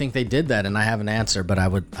asked why do you think they did that, and I have an answer, but I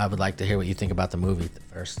would like to hear what you think about the movie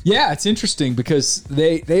first. Yeah, it's interesting because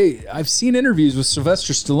I've seen interviews with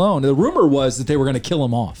Sylvester Stallone. The rumor was that they were going to kill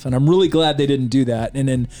him off, and I'm really glad they didn't do that. And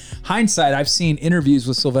in hindsight, I've seen interviews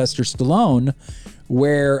with Sylvester Stallone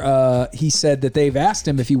where he said that they've asked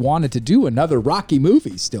him if he wanted to do another Rocky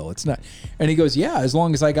movie still. It's not, and he goes, yeah, as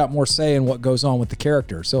long as I got more say in what goes on with the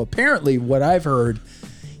character. So apparently what I've heard,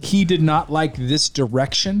 he did not like this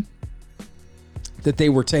direction that they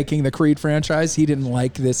were taking the Creed franchise. He didn't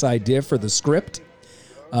like this idea for the script.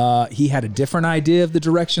 He had a different idea of the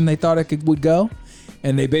direction they thought it would go.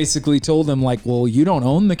 And they basically told him, like, well, you don't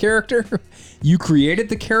own the character. You created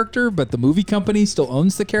the character, but the movie company still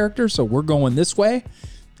owns the character, so we're going this way.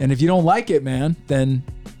 And if you don't like it, man, then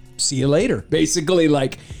see you later, basically.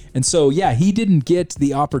 Like, and so, yeah, he didn't get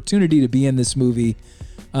the opportunity to be in this movie.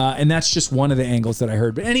 And that's just one of the angles that I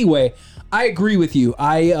heard. But anyway, I agree with you.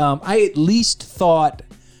 I at least thought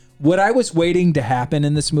what I was waiting to happen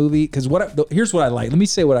in this movie, because here's what I like. Let me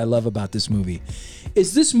say what I love about this movie.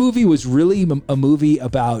 Is this movie was really a movie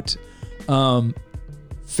about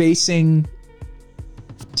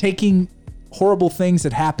taking horrible things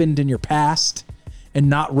that happened in your past and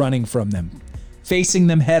not running from them. Facing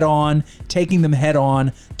them head on, taking them head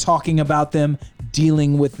on, talking about them,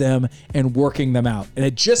 dealing with them, and working them out. And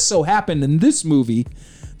it just so happened in this movie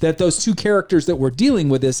that those two characters that were dealing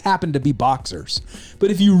with this happened to be boxers. But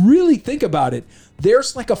if you really think about it,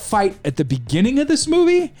 there's like a fight at the beginning of this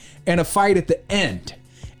movie and a fight at the end.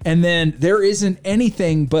 And then there isn't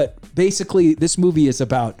anything, but basically this movie is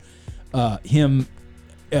about him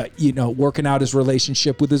working out his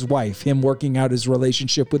relationship with his wife, him working out his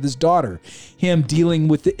relationship with his daughter, him dealing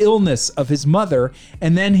with the illness of his mother,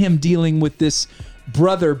 and then him dealing with this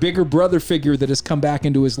bigger brother figure that has come back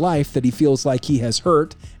into his life that he feels like he has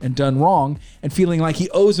hurt and done wrong, and feeling like he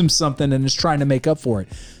owes him something and is trying to make up for it.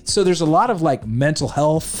 So there's a lot of like mental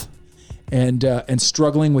health and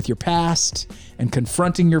struggling with your past and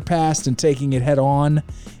confronting your past and taking it head on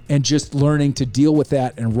and just learning to deal with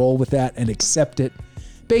that and roll with that and accept it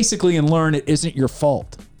basically and learn it isn't your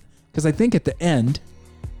fault. Because I think at the end,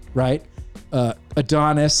 right,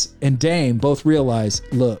 Adonis and Dame both realize,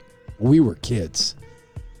 look, we were kids.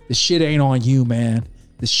 This shit ain't on you, man.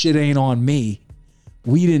 This shit ain't on me.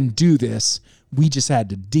 We didn't do this. We just had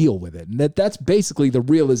to deal with it. And that's basically the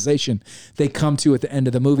realization they come to at the end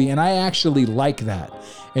of the movie. And I actually like that.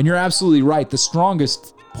 And you're absolutely right. The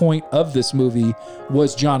strongest point of this movie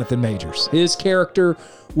was Jonathan Majors. His character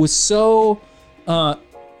was so,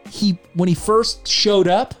 when he first showed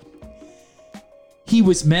up, he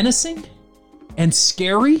was menacing and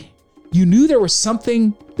scary. You knew there was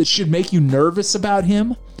something that should make you nervous about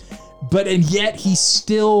him, and yet he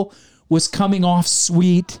still was coming off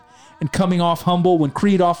sweet and coming off humble. When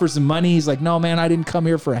Creed offers him money, he's like, no, man, I didn't come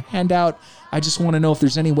here for a handout. I just want to know if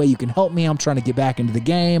there's any way you can help me. I'm trying to get back into the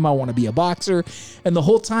game. I want to be a boxer. And the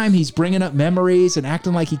whole time he's bringing up memories and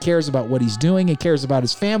acting like he cares about what he's doing and cares about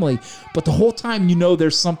his family. But the whole time, you know,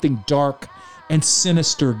 there's something dark and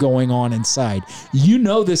sinister going on inside. You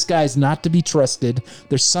know this guy's not to be trusted.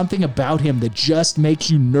 There's something about him that just makes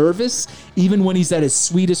you nervous, even when he's at his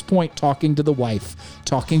sweetest point, talking to the wife,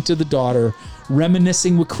 talking to the daughter,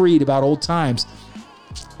 reminiscing with Creed about old times.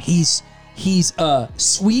 He's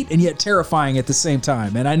sweet and yet terrifying at the same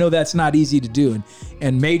time. And I know that's not easy to do.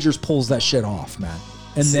 And Majors pulls that shit off, man.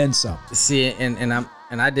 And then some. See, and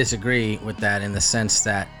I disagree with that in the sense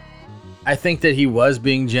that I think that he was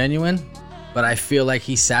being genuine, but I feel like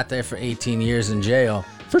he sat there for 18 years in jail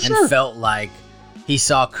and felt like he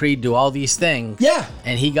saw Creed do all these things. Yeah.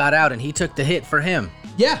 And he got out and he took the hit for him.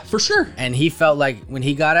 Yeah, for sure. And he felt like when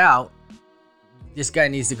he got out, this guy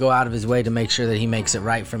needs to go out of his way to make sure that he makes it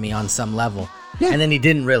right for me on some level. Yeah. And then he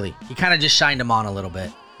didn't really. He kind of just shined him on a little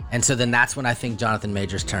bit. And so then that's when I think Jonathan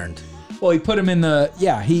Majors turned. Well, he put him in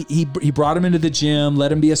he brought him into the gym,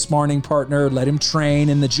 let him be a sparring partner, let him train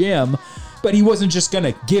in the gym. But he wasn't just going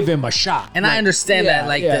to give him a shot. And I understand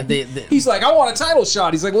that. He's like, I want a title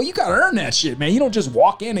shot. He's like, well, you got to earn that shit, man. You don't just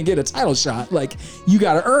walk in and get a title shot. Like, you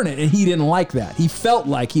got to earn it. And he didn't like that. He felt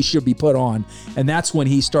like he should be put on. And that's when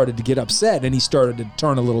he started to get upset and he started to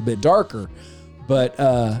turn a little bit darker. But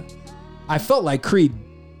I felt like Creed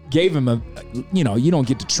gave him you don't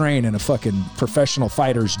get to train in a fucking professional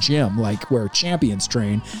fighter's gym like where champions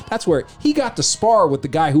train. That's where he got to spar with the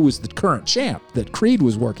guy who was the current champ that Creed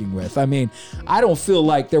was working with. I mean, I don't feel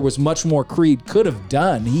like there was much more Creed could have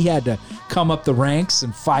done. He had to come up the ranks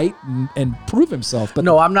and fight and prove himself. But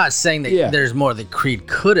no, I'm not saying that there's more that Creed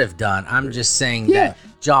could have done. I'm just saying that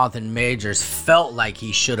Jonathan Majors felt like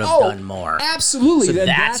he should have done more. Absolutely. So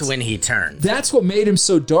that's when he turned. That's what made him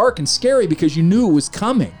so dark and scary, because you knew it was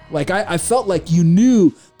coming. Like, I felt like you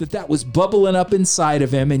knew that was bubbling up inside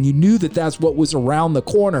of him, and you knew that that's what was around the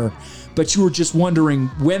corner, but you were just wondering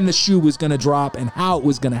when the shoe was going to drop and how it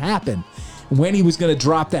was going to happen, when he was going to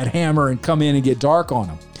drop that hammer and come in and get dark on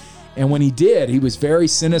him. And when he did, he was very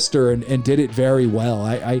sinister and did it very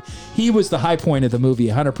well. He was the high point of the movie,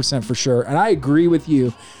 100% for sure. And I agree with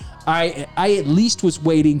you. I at least was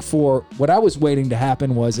waiting for, what I was waiting to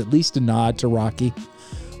happen was at least a nod to Rocky.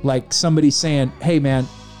 Like somebody saying, hey man,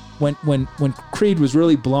 when Creed was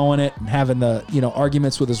really blowing it and having the,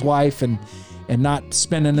 arguments with his wife and not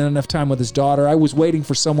spending enough time with his daughter, I was waiting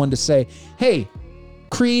for someone to say, hey,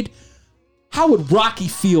 Creed, how would Rocky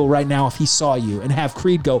feel right now if he saw you? And have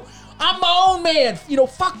Creed go, I'm my own man.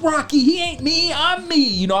 Fuck Rocky. He ain't me. I'm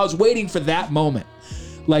me. I was waiting for that moment.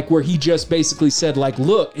 Like where he just basically said, like,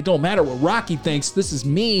 look, it don't matter what Rocky thinks. This is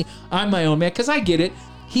me. I'm my own man. Because I get it.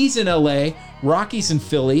 He's in LA. Rocky's in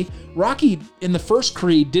Philly. Rocky in the first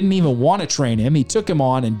Creed didn't even want to train him. He took him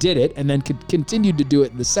on and did it and then continued to do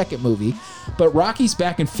it in the second movie. But Rocky's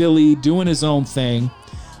back in Philly doing his own thing.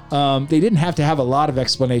 They didn't have to have a lot of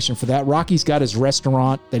explanation for that. Rocky's got his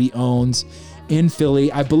restaurant that he owns in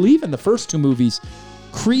Philly. I believe in the first two movies,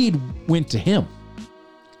 Creed went to him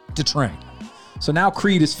to train. So now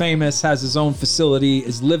Creed is famous, has his own facility,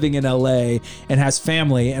 is living in LA, and has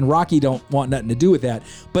family, and Rocky don't want nothing to do with that.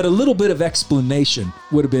 But a little bit of explanation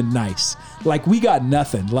would have been nice. Like, we got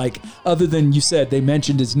nothing. Like, other than you said they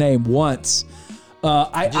mentioned his name once.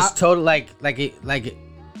 This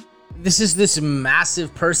is this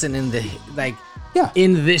massive person in the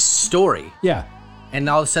in this story. Yeah. And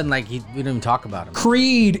all of a sudden, we didn't even talk about him.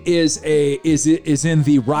 Creed is in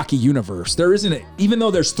the Rocky universe. There isn't even though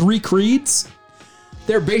there's 3 Creeds,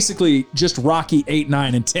 they're basically just Rocky 8,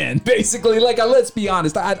 9, and 10. Basically, let's be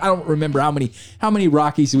honest. I don't remember how many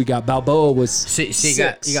Rockies we got. Balboa was so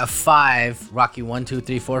you got 5. Rocky 1, 2,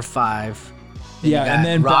 3, 4, 5. And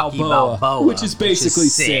then Rocky Balboa, which is basically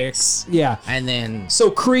 6. Yeah. And then so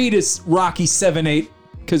Creed is Rocky 7, 8,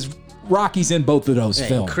 because Rocky's in both of those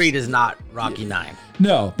films. Creed is not Rocky 9.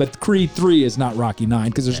 No, but Creed 3 is not Rocky 9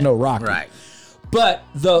 because there's no Rocky. Right. But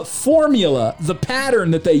the formula, the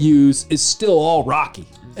pattern that they use is still all Rocky.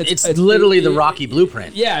 It's literally the Rocky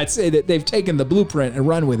blueprint. Yeah, they've taken the blueprint and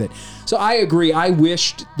run with it. So I agree. I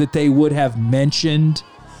wished that they would have mentioned,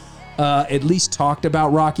 at least talked about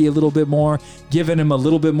Rocky a little bit more, given him a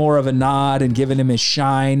little bit more of a nod and given him his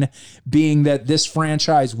shine, being that this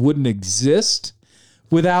franchise wouldn't exist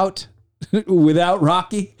without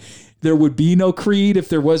Rocky. There would be no Creed if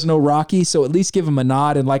there was no Rocky, so at least give him a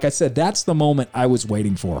nod. And like I said, that's the moment I was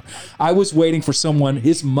waiting for. I was waiting for someone,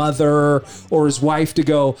 his mother or his wife, to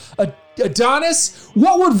go, Adonis,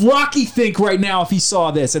 what would Rocky think right now if he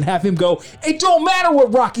saw this? And have him go, it don't matter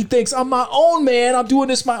what Rocky thinks. I'm my own man. I'm doing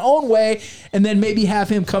this my own way. And then maybe have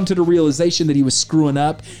him come to the realization that he was screwing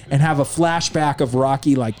up and have a flashback of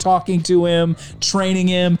Rocky talking to him, training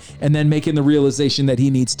him, and then making the realization that he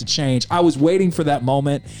needs to change. I was waiting for that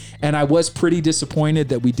moment, and I was pretty disappointed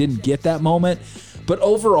that we didn't get that moment. But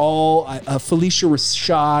overall, Felicia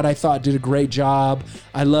Rashad, I thought, did a great job.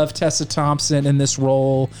 I love Tessa Thompson in this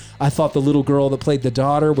role. I thought the little girl that played the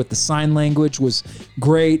daughter with the sign language was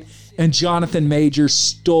great. And Jonathan Majors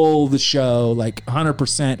stole the show,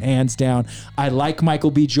 100%, hands down. I like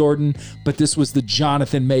Michael B. Jordan, but this was the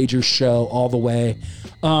Jonathan Majors show all the way.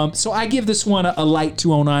 So I give this one a light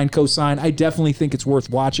 209 cosign. I definitely think it's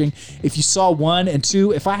worth watching. If you saw 1 and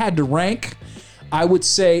 2, if I had to rank, I would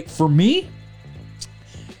say, for me,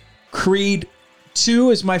 Creed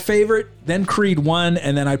 2 is my favorite, then Creed 1,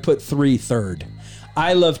 and then I put 3 third.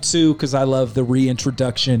 I love 2 because I love the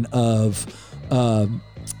reintroduction of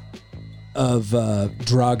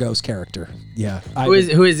Drago's character. Yeah.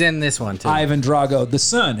 Who is in this one too? Ivan Drago, the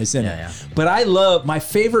son, is in it. Yeah. But I love, my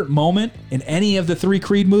favorite moment in any of the 3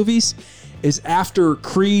 Creed movies is after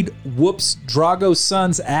Creed whoops Drago's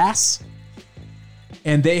son's ass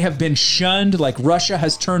and they have been shunned, Russia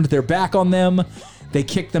has turned their back on them. They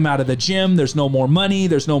kicked them out of the gym. There's no more money.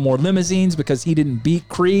 There's no more limousines because he didn't beat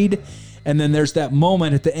Creed. And then there's that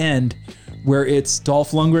moment at the end where it's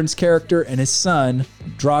Dolph Lundgren's character and his son,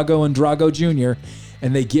 Drago and Drago Jr.,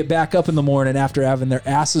 and they get back up in the morning after having their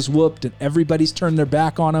asses whooped and everybody's turned their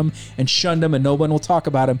back on them and shunned them and no one will talk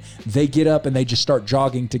about them. They get up and they just start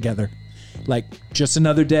jogging together. Like, just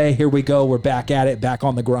another day, here we go, we're back at it, back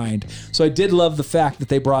on the grind. So I did love the fact that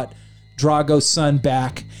they brought Drago's son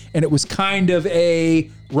back, and it was kind of a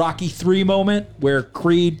Rocky 3 moment where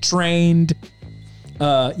Creed trained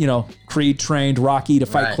Rocky to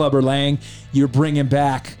fight Clubber Lang. You're bringing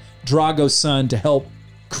back Drago's son to help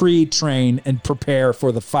Creed train and prepare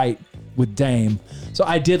for the fight with Dame. So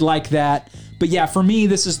I did like that. But yeah, for me,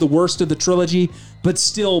 this is the worst of the trilogy, but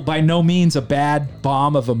still by no means a bad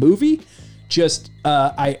bomb of a movie. Just,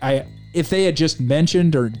 if they had just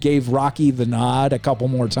mentioned or gave Rocky the nod a couple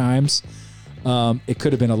more times, it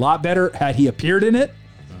could have been a lot better. Had he appeared in it,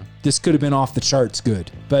 this could have been off the charts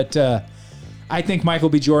good. But I think Michael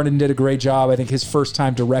B. Jordan did a great job. I think his first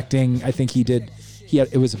time directing, I think it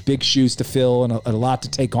was a big shoes to fill and a lot to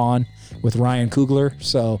take on with Ryan Coogler.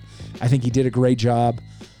 So I think he did a great job.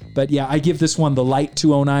 But yeah, I give this one the light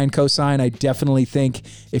 209 cosign. I definitely think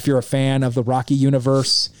if you're a fan of the Rocky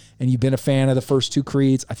universe and you've been a fan of the first 2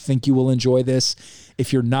 Creeds, I think you will enjoy this.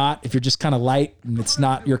 If you're not, if you're just kind of light and it's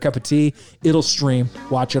not your cup of tea, it'll stream.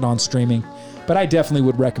 Watch it on streaming. But I definitely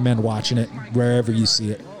would recommend watching it wherever you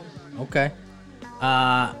see it. Okay.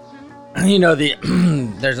 There's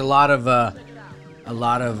a lot of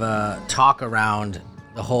talk around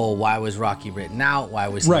the whole why was Rocky written out? Why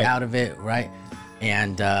was he out of it? Right.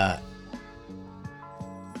 And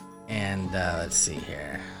let's see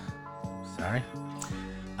here. Sorry.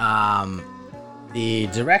 The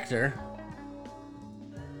director,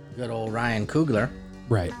 good old Ryan Coogler.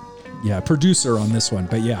 Right. Yeah, producer on this one,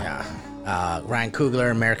 but yeah. Ryan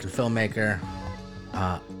Coogler, American filmmaker,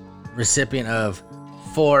 recipient of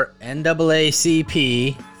 4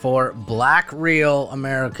 NAACP, 4 Black Reel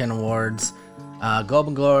American Awards,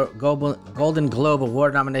 Golden Globe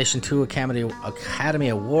Award nomination, 2 Academy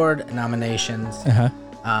Award nominations.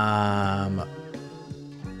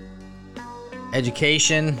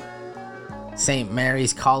 Education, St.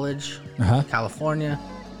 Mary's College, California,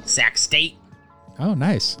 Sac State. Oh,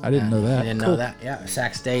 nice. I didn't know that. I didn't know that. Yeah,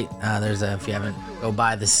 Sac State. If you haven't, go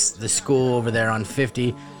by the school over there on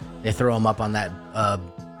 50. They throw them up on that.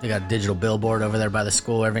 They got a digital billboard over there by the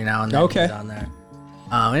school every now and then. Okay. On there.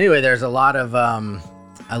 Anyway, there's a lot of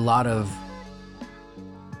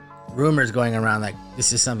rumors going around that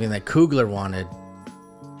this is something that Coogler wanted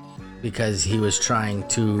because he was trying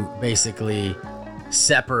to basically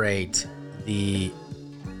separate the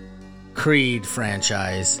Creed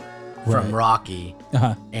franchise from Rocky.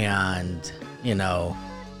 And,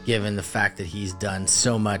 given the fact that he's done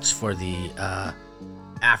so much for the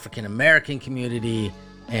African American community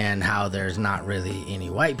and how there's not really any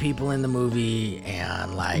white people in the movie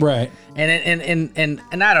and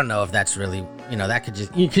and I don't know if that's really, that could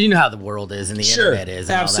just, you know how the world is and the internet is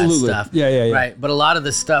and absolutely. All that stuff. Yeah. Right. But a lot of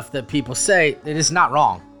the stuff that people say, it is not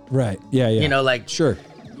wrong. Right. Yeah. Sure.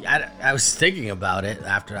 I was thinking about it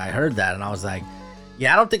after I heard that and I was like,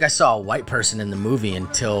 I don't think I saw a white person in the movie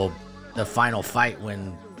until the final fight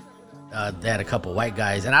when they had a couple white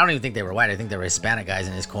guys, and I don't even think they were white. I think they were Hispanic guys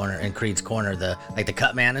in his corner, in Creed's corner, the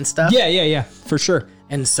cut man and stuff. Yeah, for sure.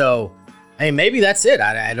 And so, maybe that's it.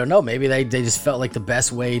 I don't know. Maybe they just felt like the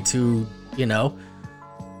best way to,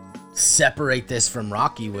 separate this from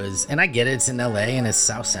Rocky was, and I get it, it's in LA and it's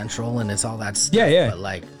South Central and it's all that stuff. Yeah.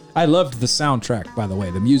 But I loved the soundtrack, by the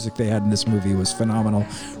way. The music they had in this movie was phenomenal.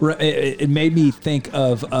 It made me think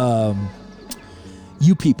of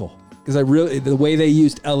You People. Because the way they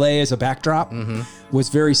used LA as a backdrop was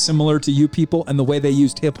very similar to You People, and the way they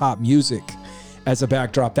used hip hop music as a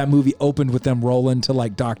backdrop. That movie opened with them rolling to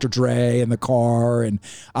Dr. Dre in the car, and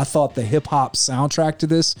I thought the hip hop soundtrack to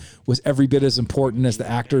this was every bit as important as the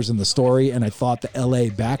actors in the story, and I thought the LA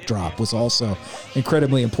backdrop was also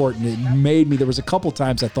incredibly important. It made me, there was a couple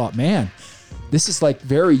times I thought, man, this is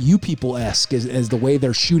very You People-esque as the way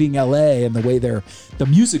they're shooting LA and the way the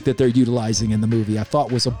music that they're utilizing in the movie, I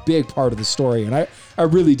thought was a big part of the story. And I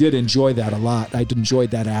really did enjoy that a lot. I enjoyed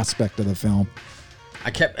that aspect of the film.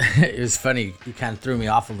 It was funny. You kind of threw me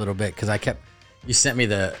off a little bit because you sent me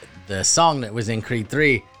the song that was in Creed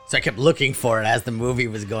 3. So I kept looking for it as the movie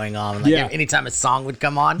was going on. Anytime a song would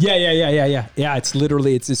come on. Yeah. Yeah, it's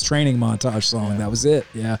literally, it's his training montage song. That was it.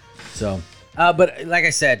 Yeah. So, but like I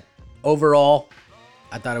said, overall,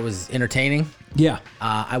 I thought it was entertaining. Yeah.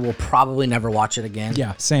 I will probably never watch it again.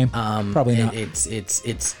 Yeah, same. Probably not.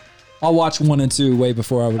 It's. I'll watch 1 and 2 way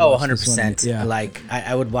before I would. Oh, watch 100%. Yeah.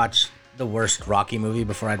 I would watch the worst Rocky movie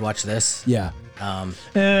before I'd watch this. Yeah. I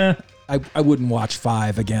wouldn't watch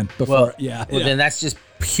 5 again before. Then that's just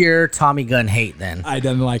pure Tommy gun hate then. I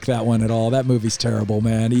didn't like that one at all. That movie's terrible,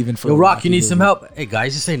 man. Even for Yo, a Rock, Rocky you need some movie. help. Hey,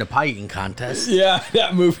 guys, this ain't a pie eating contest. Yeah,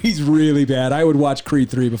 that movie's really bad. I would watch Creed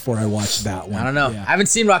 3 before I watched that one. I don't know. Yeah. I haven't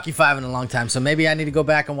seen Rocky 5 in a long time, so maybe I need to go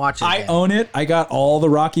back and watch it I again. own it. I got all the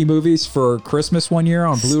Rocky movies for Christmas one year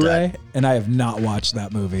on Blu-ray, and I have not watched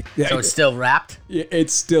that movie. Yeah, So it's still wrapped?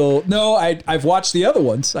 it's still no. I've watched the other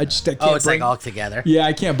ones. I can't. Oh, it's bring, like all together. Yeah,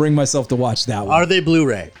 I can't bring myself to watch that one. Are they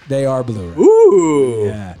Blu-ray? They are Blu-ray. Ooh.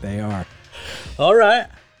 Yeah, they are. All right.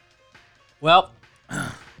 Well,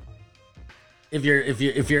 if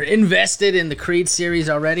you're invested in the Creed series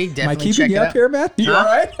already, Am I definitely keeping check you it up out. here, man? You Huh? all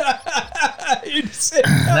right? You sit-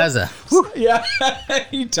 That was a yeah.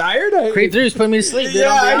 You tired? Creed 3 is putting me to sleep, dude.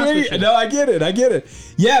 Yeah, I'll be I honest hear with you. you. No, I get it. I get it.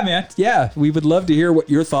 Yeah, man. Yeah, we would love to hear what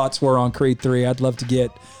your thoughts were on Creed 3. I'd love to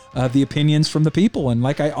get the opinions from the people. And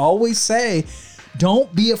like I always say,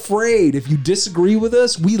 don't be afraid. If you disagree with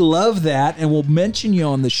us, we love that, and we'll mention you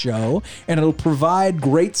on the show, and it'll provide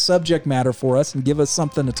great subject matter for us and give us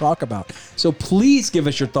something to talk about. So please give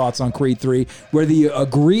us your thoughts on Creed 3, whether you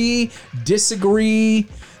agree, disagree,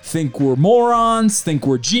 think we're morons, think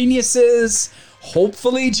we're geniuses,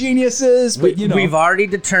 hopefully geniuses, but you know. We've already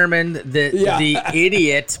determined that Yeah. the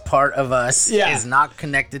idiot part of us Yeah. is not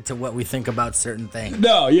connected to what we think about certain things.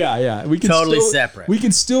 No, yeah. We can Totally still, separate. We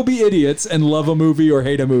can still be idiots and love a movie or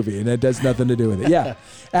hate a movie, and it does nothing to do with it. Yeah,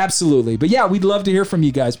 absolutely. But yeah, we'd love to hear from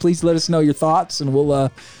you guys. Please let us know your thoughts, and we'll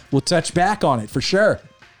touch back on it for sure.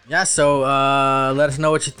 Yeah, so let us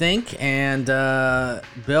know what you think, and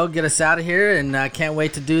Bill, get us out of here, and I can't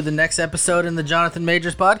wait to do the next episode in the Jonathan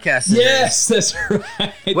Majors podcast. Yes, that's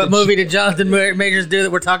right. What movie did Jonathan Majors do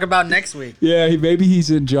that we're talking about next week? Yeah, maybe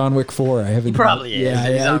he's in John Wick 4. I haven't. He probably is.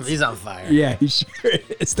 Yeah, He's on fire. Yeah, he sure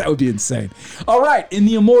is. That would be insane. All right, in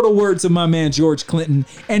the immortal words of my man George Clinton,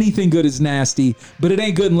 anything good is nasty, but it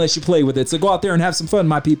ain't good unless you play with it. So go out there and have some fun,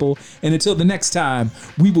 my people. And until the next time,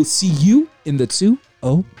 we will see you in the 209.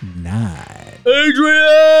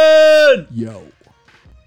 Adrian! Yo.